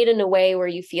not played in a way where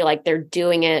you feel like they're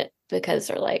doing it because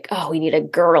they're like, oh, we need a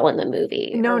girl in the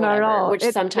movie No, or not at whatever, all. which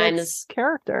It sometimes fits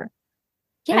character.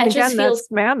 yeah, And it just again, feels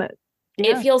that's Mammoth. it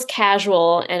Yeah. feels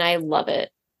casual and I love it.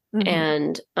 Hmm.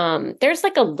 And there's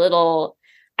like a little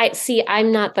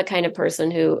I'm not the kind of person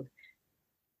who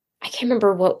I can't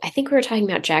remember what I think we were talking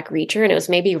about Jack Reacher and it was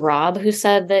maybe Rob who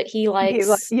said that he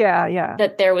likes Yeah, yeah.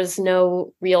 that there was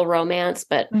no real romance,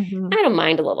 but Hmm. I don't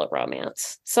mind a little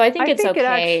romance. So I think I it's think it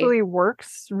okay. actually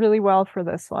works really well for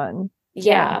this one.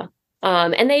 Yeah.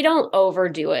 Yeah. And they don't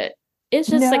overdo it. It's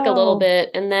just like a little No.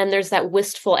 bit. And then there's that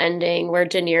wistful ending where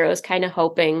De Niro's kind of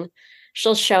hoping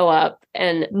she'll show up.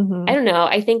 And I Hmm. don't know.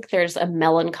 I think there's a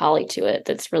melancholy to it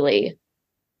that's really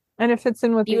And it fits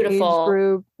in with the age beautiful.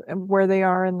 group and where they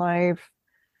are in life.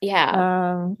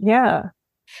 Yeah. Yeah.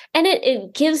 And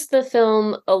it gives the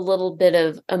film a little bit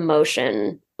of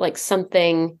emotion, like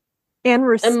something And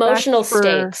respect emotional for,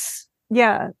 stakes.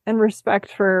 yeah, and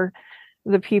respect for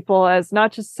the people as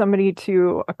not just somebody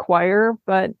to acquire,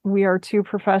 but we are two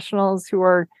professionals who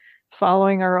are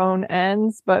following our own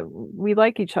ends, but we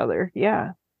like each other.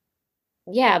 Yeah.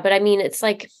 Yeah. But I mean, it's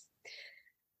like,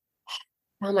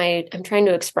 I'm trying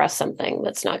to express something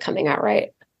that's not coming out right.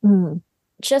 Mm.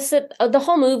 Just that the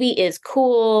whole movie is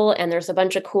cool and there's a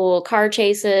bunch of cool car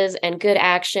chases and good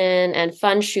action and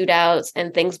fun shootouts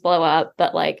and things blow up.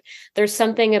 But like, there's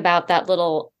something about that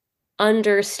little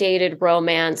understated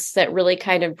romance that really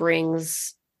kind of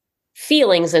brings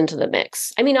feelings into the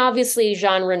mix. I mean, obviously,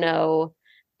 Jean Reno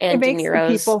It and De makes the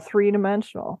Niro's, people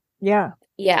three-dimensional. Yeah.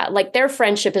 yeah, like their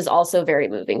friendship is also very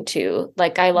moving too.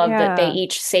 Like, I love that they Yeah.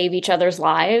 each save each other's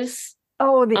lives.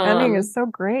 Oh, the ending is Um,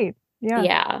 so great. Yeah.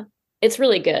 yeah, it's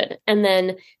really good. And then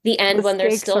the The end when they're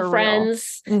stakes still are real.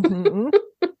 friends. Hmm.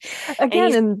 And Again,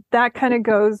 he's, and that kind of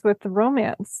goes with the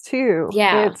romance too.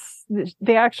 yeah, It's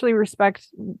they actually respect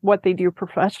what they do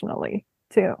professionally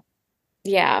too.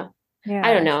 yeah. I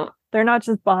don't Yeah. know. They're not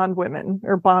just Bond women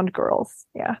or Bond girls.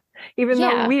 Yeah. Even though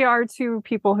Yeah. we are two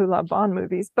people who love Bond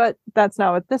movies, but that's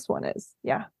not what this one is.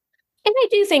 Yeah. And I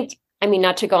do think, I mean,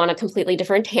 not to go on a completely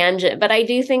different tangent, but I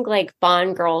do think like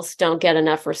Bond girls don't get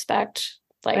enough respect.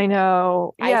 I Like,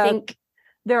 know. I Yeah. think,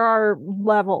 There are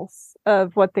levels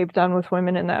of what they've done with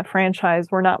women in that franchise.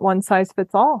 We're not one size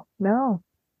fits all. No.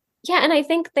 yeah. And I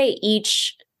think they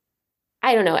each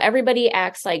I don't know, everybody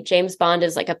acts like James Bond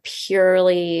is like a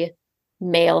purely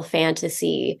male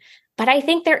fantasy. But I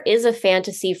think there is a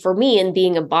fantasy for me in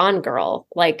being a Bond girl.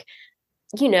 Like,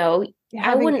 you know, I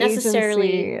Having wouldn't agency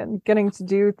necessarily. and getting to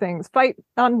do things, fight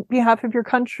on behalf of your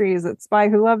countries. It's Spy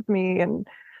Who Loved Me, and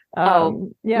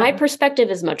Oh, my yeah. perspective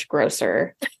is much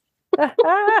grosser. Go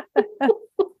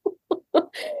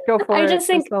for I it, just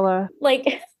think Priscilla.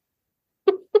 like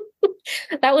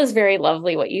that was very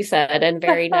lovely what you said and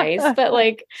very nice. But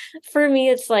like for me,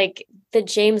 it's like the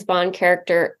James Bond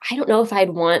character. I don't know if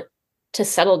I'd want to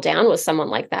settle down with someone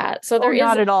like that. So Oh, there is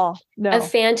not at all. a No.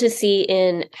 fantasy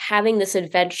in having this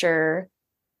adventure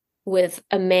with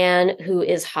a man who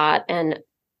is hot and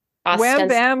Wham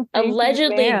bam, thank you,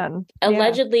 allegedly man. Yeah.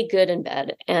 allegedly good in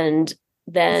bed. And So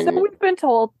then we've been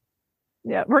told.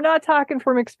 Yeah, we're not talking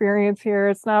from experience here.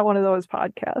 It's not one of those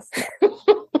podcasts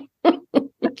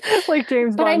like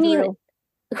James but Bond's real.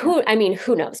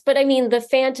 who knows? But I mean, the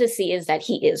fantasy is that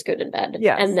he is good in bed.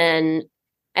 Yes.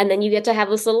 And then you get to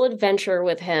have this little adventure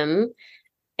with him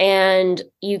and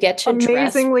you get to dress.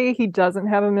 Amazingly, he doesn't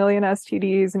have a million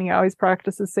STDs and he always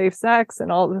practices safe sex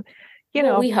and all the,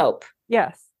 We hope.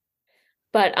 Yes.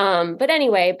 But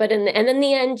anyway, and in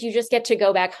the end, you just get to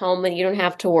go back home and you don't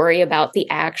have to worry about the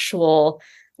actual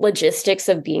logistics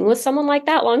of being with someone like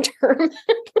that long term.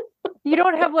 You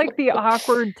don't have like the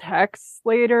awkward texts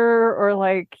later or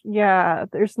like, yeah,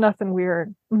 there's nothing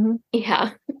weird. Mm-hmm.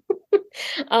 Yeah.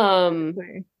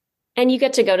 And you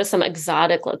get to go to some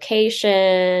exotic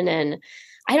location, and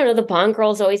I don't know, the Bond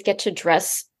girls always get to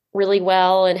dress really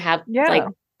well and have like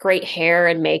great hair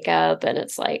and makeup, and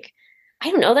it's like, I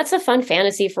don't know, that's a fun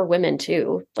fantasy for women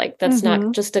too. Like that's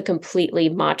not just a completely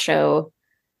macho.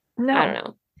 No. I don't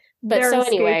know. But they're so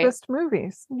anyway, escapist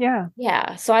movies. Yeah.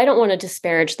 Yeah. So I don't want to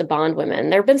disparage the Bond women.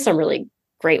 There have been some really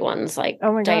great ones like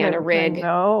Diana Rigg.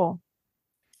 No.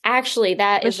 Actually,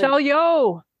 that Michelle is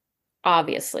Yeoh.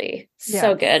 Obviously.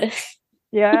 So good.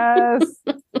 Yes.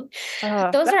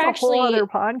 Those are actually a whole other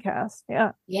podcast.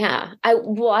 Yeah. Yeah.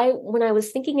 When I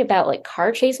was thinking about like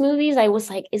car chase movies, I was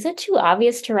like, is it too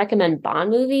obvious to recommend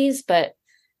Bond movies? But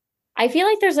I feel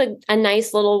like there's a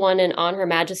nice little one in On Her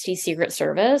Majesty's Secret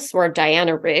Service where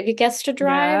Diana Rigg gets to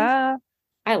drive. Yeah.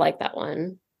 I like that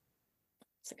one.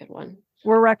 It's a good one.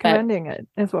 We're recommending it,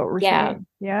 is what we're saying.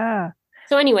 Yeah.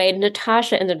 So anyway,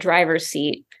 Natasha in the driver's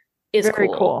seat is very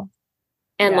cool.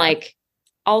 And like,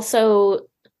 also,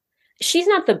 she's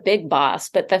not the big boss,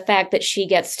 but the fact that she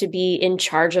gets to be in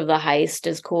charge of the heist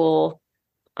is cool.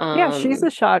 Yeah, she's a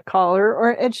shot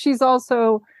caller, and she's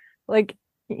also like,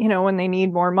 when they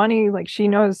need more money, like she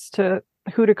knows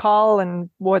who to call and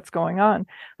what's going on.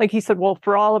 Like he said, well,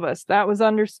 for all of us, that was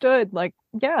understood. Like,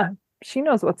 yeah, she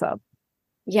knows what's up.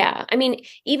 Yeah. I mean,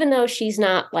 even though she's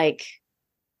not like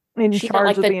in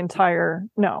charge of the entire,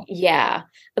 no. Yeah.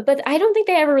 But I don't think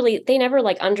they never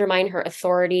like undermine her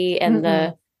authority, and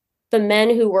the men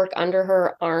who work under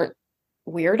her aren't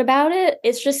weird about it.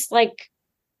 It's just like,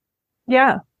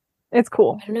 yeah, it's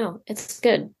cool. I don't know. It's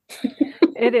good.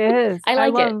 It is. I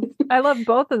like it. I love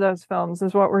both of those films,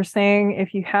 is what we're saying.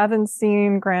 If you haven't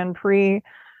seen Grand Prix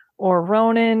or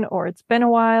Ronin, or it's been a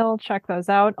while, check those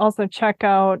out. Also check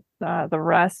out the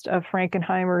rest of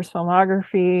Frankenheimer's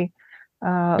filmography.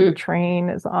 The Train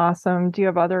is awesome. Do you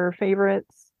have other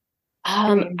favorites?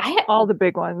 All the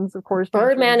big ones, of course.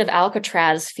 Birdman of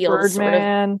Alcatraz feels sort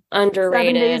of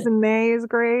underrated. 7 Days in May is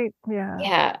great. Yeah.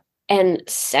 Yeah. And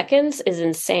Seconds is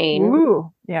insane.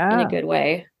 Ooh, yeah. In a good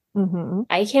way.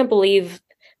 I can't believe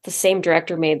the same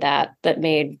director made that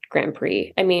made Grand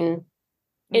Prix. I mean,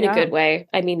 in a good way.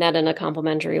 I mean that in a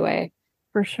complimentary way.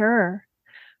 For sure.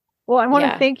 Well, I want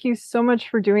to thank you so much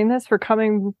for doing this, for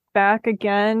coming back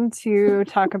again to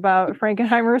talk about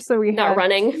Frankenheimer. So we not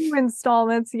running 2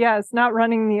 installments. Yes, not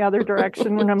running the other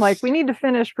direction. And I'm like, we need to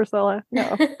finish, Priscilla.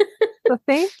 No. So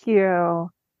thank you.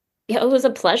 Yeah, it was a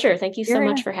pleasure. Thank you so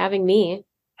much for having me.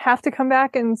 Have to come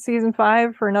back in season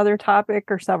 5 for another topic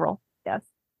or several. Yes.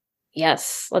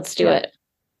 Yes, let's do it.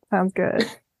 Sounds good.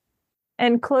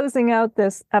 And closing out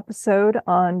this episode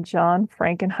on John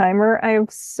Frankenheimer, I am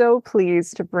so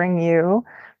pleased to bring you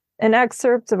an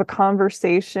excerpt of a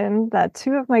conversation that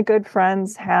 2 of my good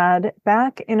friends had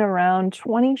back in around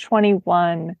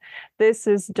 2021. This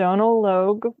is Donal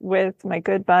Logue with my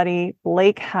good buddy,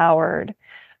 Blake Howard.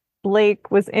 Blake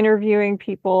was interviewing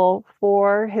people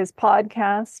for his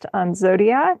podcast on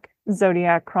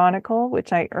Zodiac Chronicle,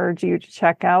 which I urge you to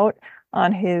check out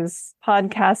on his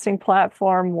podcasting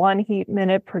platform, One Heat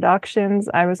Minute Productions.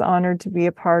 I was honored to be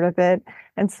a part of it.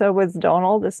 And so was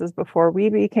Donal. This is before we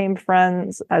became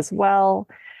friends as well.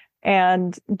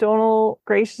 And Donal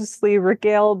graciously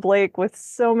regaled Blake with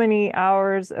so many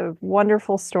hours of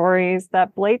wonderful stories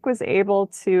that Blake was able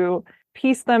to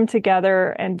piece them together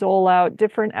and dole out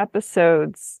different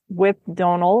episodes with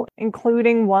Donal,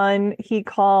 including one he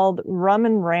called Rum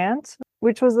and Rant,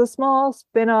 which was a small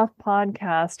spin-off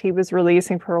podcast he was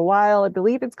releasing for a while. I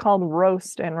believe it's called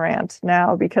Roast and Rant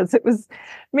now because it was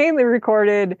mainly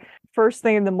recorded first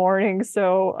thing in the morning,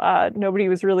 so nobody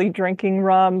was really drinking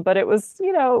rum, but it was,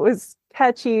 it was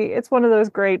catchy. It's one of those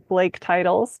great Blake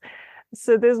titles.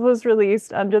 So this was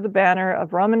released under the banner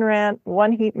of Rum and Rant,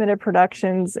 One Heat Minute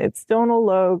Productions. It's Donal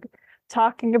Logue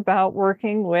talking about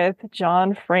working with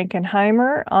John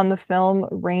Frankenheimer on the film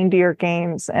Reindeer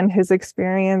Games and his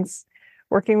experience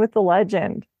working with the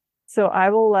legend. So I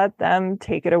will let them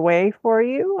take it away for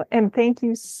you. And thank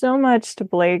you so much to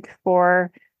Blake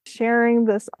for sharing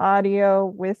this audio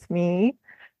with me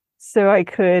so I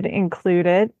could include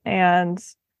it. And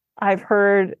I've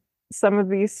heard some of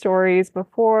these stories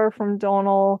before from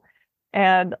Donal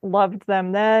and loved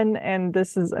them then. And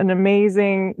this is an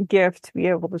amazing gift to be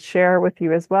able to share with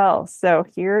you as well. So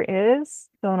here is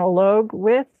Donal Logue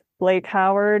with Blake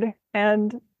Howard,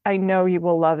 and I know you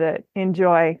will love it.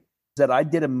 Enjoy. That I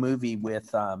did a movie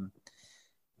with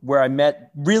where I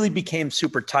really became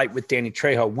super tight with Danny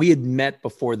Trejo. We had met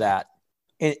before that,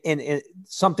 and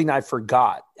something I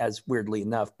forgot, as weirdly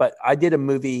enough, but I did a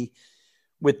movie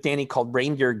with Danny called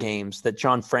Reindeer Games that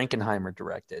John Frankenheimer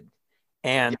directed.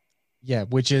 And yeah,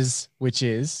 which is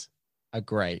a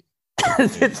great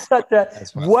it's such a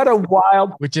what a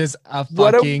wild, which is a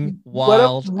fucking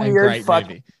wild and great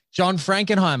movie. John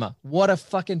Frankenheimer, what a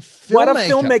fucking filmmaker. What a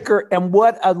filmmaker and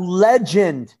what a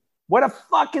legend. What a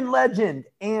fucking legend.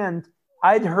 And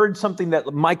I'd heard something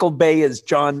that Michael Bay is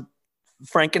John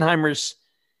Frankenheimer's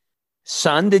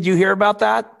son. Did you hear about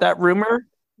that rumor?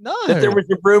 No. That there was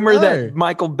a rumor that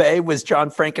Michael Bay was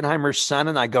John Frankenheimer's son.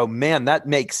 And I go, man, that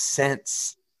makes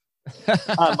sense.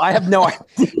 I have no idea.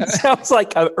 It sounds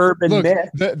like an urban myth.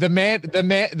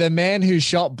 The man who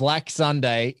shot Black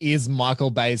Sunday is Michael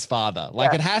Bay's father.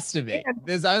 Like, it has to be.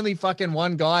 There's only fucking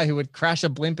one guy who would crash a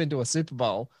blimp into a Super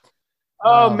Bowl.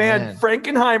 Oh man,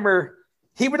 Frankenheimer.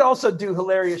 He would also do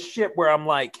hilarious shit where I'm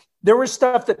like, there was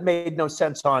stuff that made no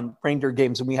sense on Reindeer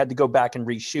Games, and we had to go back and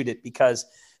reshoot it because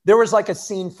there was like a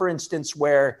scene, for instance,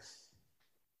 where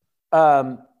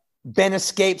Ben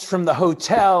escapes from the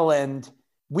hotel and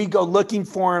we go looking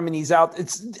for him and he's out.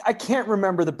 I can't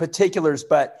remember the particulars,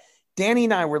 but Danny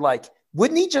and I were like,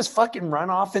 wouldn't he just fucking run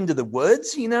off into the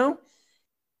woods,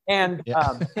 And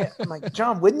I'm like,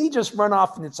 John, wouldn't he just run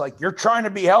off? And it's like, you're trying to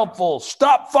be helpful.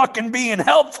 Stop fucking being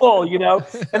helpful, And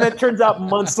then it turns out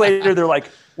months later, they're like,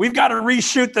 we've got to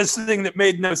reshoot this thing that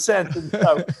made no sense.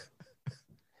 And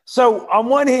so on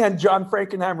one hand, John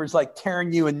Frankenheimer's like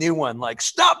tearing you a new one, like,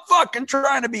 stop fucking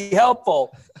trying to be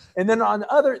helpful. And then on the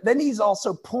other, then he's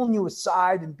also pulling you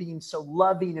aside and being so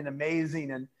loving and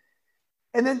amazing.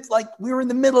 And then like we were in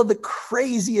the middle of the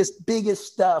craziest,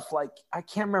 biggest stuff. Like I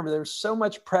can't remember. There was so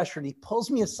much pressure. And he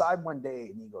pulls me aside one day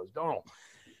and he goes, Donal,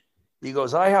 he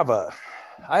goes, I have a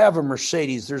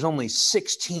Mercedes. There's only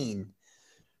 16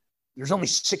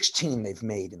 they've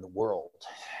made in the world.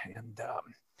 And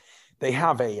they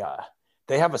have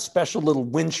a special little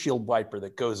windshield wiper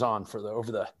that goes on for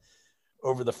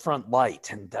over the front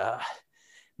light. And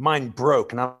mine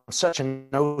broke. And I'm such an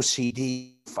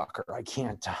OCD fucker.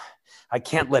 I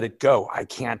can't let it go. I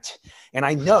can't. And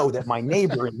I know that my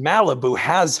neighbor in Malibu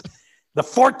has the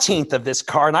 14th of this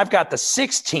car and I've got the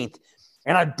 16th.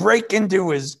 And I break into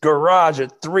his garage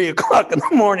at 3:00 in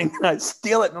the morning and I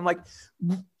steal it. And I'm like,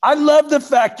 I love the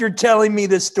fact you're telling me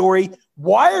this story.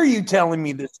 Why are you telling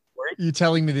me this story? You're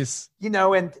telling me this.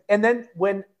 And then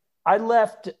when I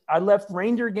left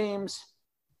Reindeer Games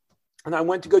and I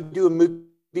went to go do a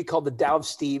movie called The Tao of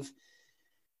Steve.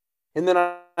 And then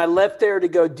I left there to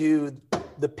go do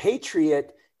The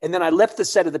Patriot. And then I left the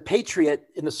set of The Patriot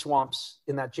in the swamps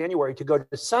in that January to go to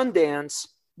Sundance,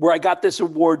 where I got this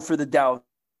award for The Tao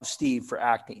of Steve for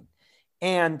acting.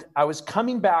 And I was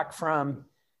coming back from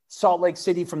Salt Lake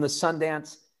City from the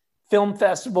Sundance Film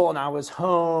Festival, and I was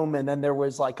home. And then there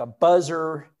was like a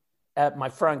buzzer at my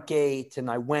front gate. And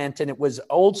I went, and it was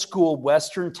old school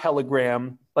Western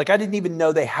telegram. Like I didn't even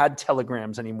know they had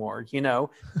telegrams anymore,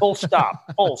 full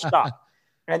stop, full stop.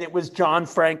 And it was John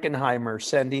Frankenheimer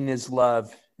sending his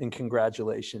love and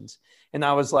congratulations. And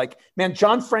I was like, man,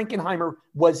 John Frankenheimer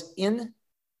was in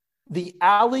the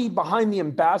alley behind the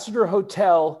Ambassador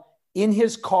Hotel in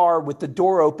his car with the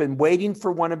door open, waiting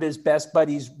for one of his best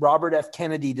buddies, Robert F.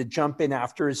 Kennedy, to jump in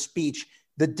after his speech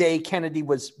the day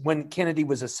when Kennedy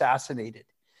was assassinated,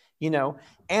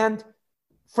 and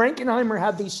Frankenheimer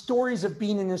had these stories of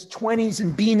being in his 20s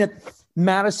and being at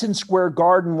Madison Square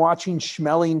Garden watching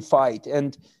Schmeling fight.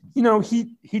 And, you know,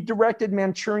 he directed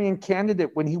Manchurian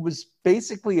Candidate when he was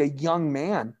basically a young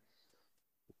man.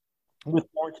 With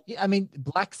more. Yeah, I mean,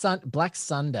 Black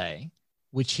Sunday,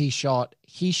 which he shot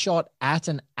at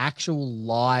an actual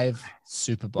live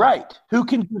Super Bowl. Right. Who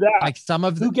can do that? Like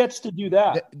who gets to do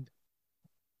that?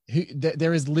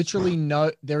 There is literally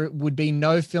there would be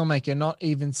no filmmaker, not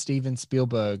even Steven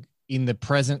Spielberg, in the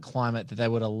present climate that they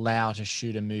would allow to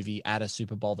shoot a movie at a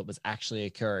Super Bowl that was actually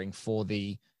occurring for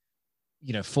the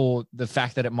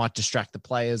fact that it might distract the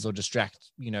players or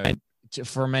distract,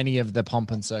 from any of the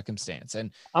pomp and circumstance.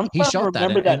 And he shot that.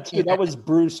 Remember that too. That was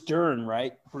Bruce Dern,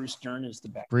 right? Bruce Dern is the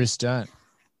bad guy. Bruce Dern.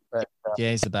 But,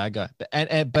 yeah, he's the bad guy.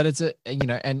 But it's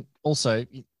and also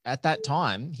at that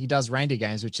time he does Reindeer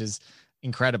Games, which is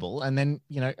incredible. And then,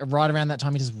 right around that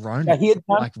time he does Ronin. Yeah, he had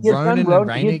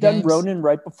done Games. Ronin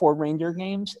right before Reindeer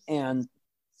Games. And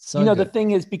the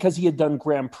thing is, because he had done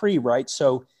Grand Prix, right?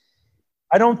 So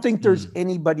I don't think there's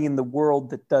anybody in the world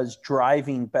that does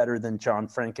driving better than John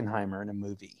Frankenheimer in a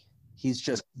movie. He's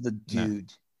just the dude.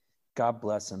 No. God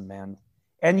bless him, man.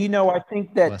 And, I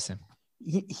think that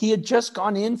he had just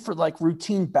gone in for like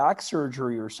routine back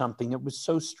surgery or something. It was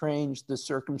so strange, the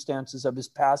circumstances of his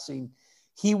passing.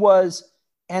 He would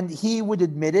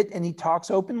admit it, and he talks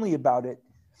openly about it,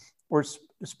 or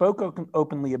spoke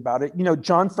openly about it.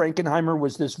 John Frankenheimer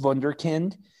was this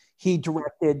wunderkind. He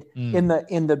directed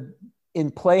in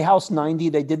Playhouse 90,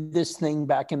 they did this thing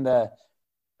back in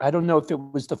I don't know if it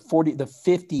was the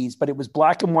 50s, but it was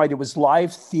black and white. It was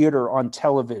live theater on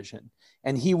television.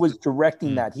 And he was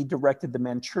directing that. He directed The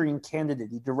Manchurian Candidate.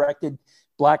 He directed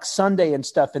Black Sunday and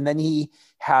stuff. And then he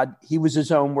was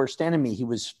his own worst enemy. He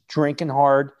was drinking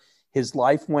hard. His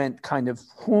life went kind of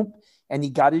whoop, and he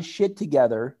got his shit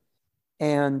together.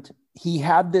 And he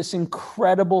had this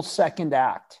incredible second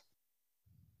act.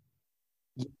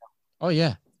 Oh,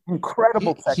 yeah.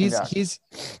 Incredible second act.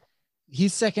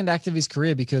 His second act of his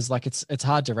career, because like it's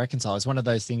hard to reconcile. It's one of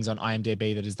those things on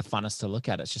IMDb that is the funnest to look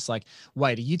at. It's just like,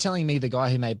 wait, are you telling me the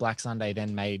guy who made Black Sunday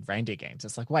then made Reindeer Games?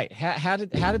 It's like, wait, how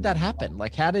did that happen?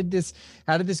 Like, how did this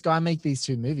guy make these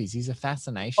two movies? He's a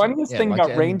fascination. Funniest thing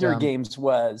about Reindeer Games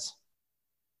was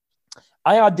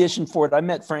I auditioned for it. I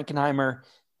met Frankenheimer.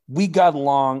 We got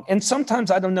along. And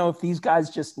sometimes I don't know if these guys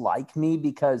just like me,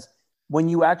 because when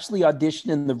you actually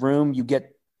audition in the room, you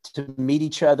get to meet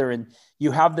each other and you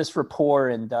have this rapport.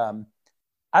 And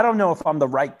I don't know if I'm the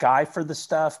right guy for the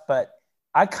stuff, but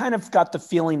I kind of got the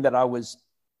feeling that I was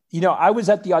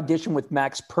at the audition with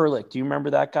Max Perlich. Do you remember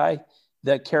that guy?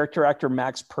 The character actor,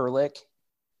 Max Perlich.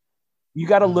 You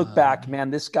got to look back,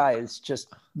 man. This guy is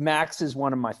Max is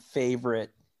one of my favorite.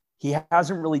 He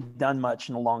hasn't really done much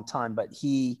in a long time, but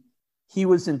he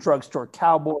was in Drugstore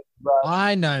Cowboy.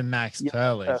 I know Max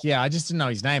Perlich. Yeah, I just didn't know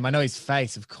his name. I know his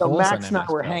face, of course. So Max and I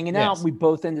were hanging out. We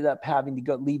both ended up having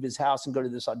to leave his house and go to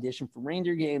this audition for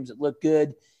Reindeer Games. It looked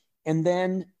good. And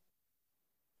then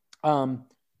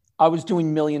I was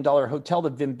doing $1 Million Hotel,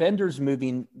 the Wim Wenders movie,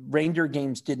 and Reindeer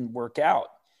Games didn't work out.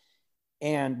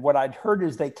 And what I'd heard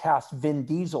is they cast Vin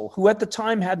Diesel, who at the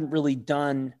time hadn't really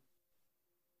done.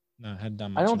 No, hadn't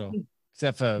done much at all.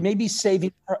 Except for maybe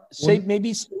Saving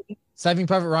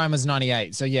Private Ryan was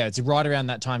 98. So yeah, it's right around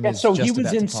that time. Yeah, so he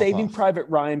was in Saving Private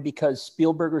Ryan because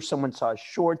Spielberg or someone saw a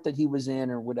short that he was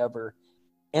in or whatever.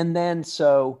 And then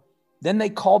they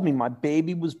called me. My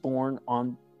baby was born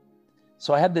on.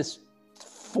 So I had this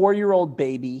 4-year-old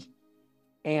baby,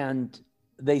 and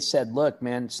they said, "Look,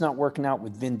 man, it's not working out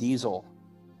with Vin Diesel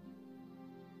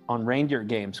on Reindeer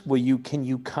Games. Can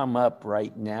you come up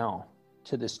right now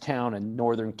to this town in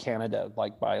northern Canada,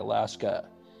 like by Alaska,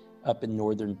 up in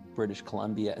northern British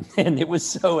Columbia?" And it was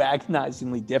so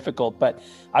agonizingly difficult. But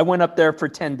I went up there for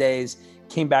 10 days,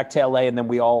 came back to LA, and then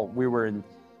we were in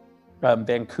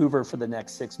Vancouver for the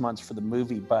next 6 months for the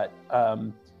movie. But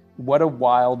what a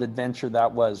wild adventure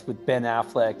that was, with Ben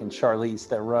Affleck and Charlize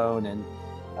Theron and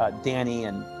Danny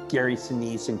and Gary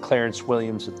Sinise and Clarence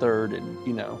Williams III, and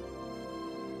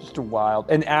just a wild,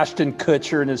 and Ashton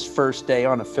Kutcher in his first day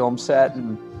on a film set,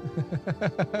 and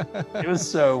it was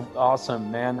so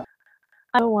awesome, man.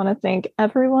 I want to thank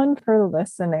everyone for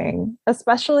listening,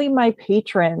 especially my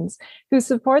patrons who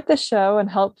support the show and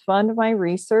help fund my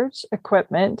research,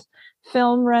 equipment,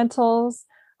 film rentals,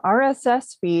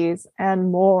 RSS fees,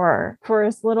 and more for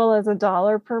as little as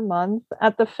 $1 per month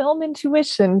at the Film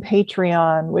Intuition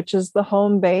Patreon, which is the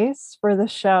home base for the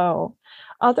show.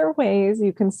 Other ways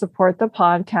you can support the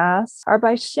podcast are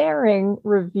by sharing,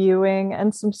 reviewing,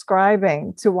 and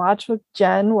subscribing to Watch with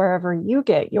Jen wherever you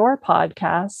get your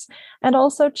podcasts, and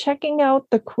also checking out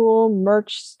the cool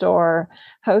merch store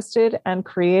hosted and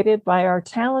created by our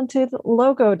talented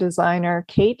logo designer,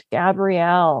 Kate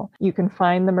Gabrielle. You can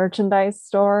find the merchandise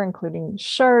store, including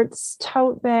shirts,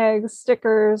 tote bags,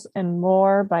 stickers, and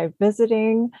more by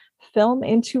visiting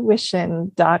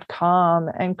filmintuition.com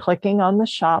and clicking on the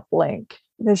shop link.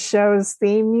 The show's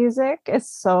theme music is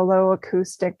Solo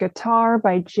Acoustic Guitar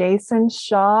by Jason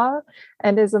Shaw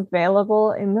and is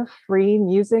available in the Free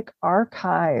Music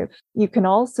Archive. You can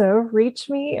also reach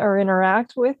me or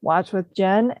interact with Watch with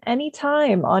Jen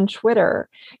anytime on Twitter,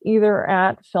 either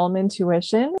at Film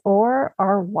Intuition or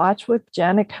our Watch with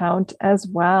Jen account as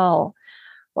well.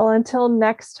 Well, until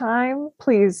next time,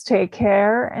 please take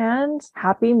care and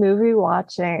happy movie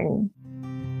watching.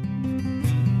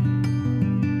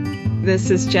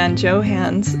 This is Jen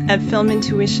Johans at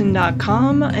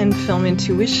filmintuition.com and Film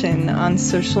Intuition on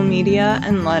social media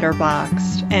and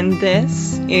Letterboxd. And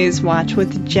this is Watch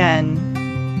with Jen.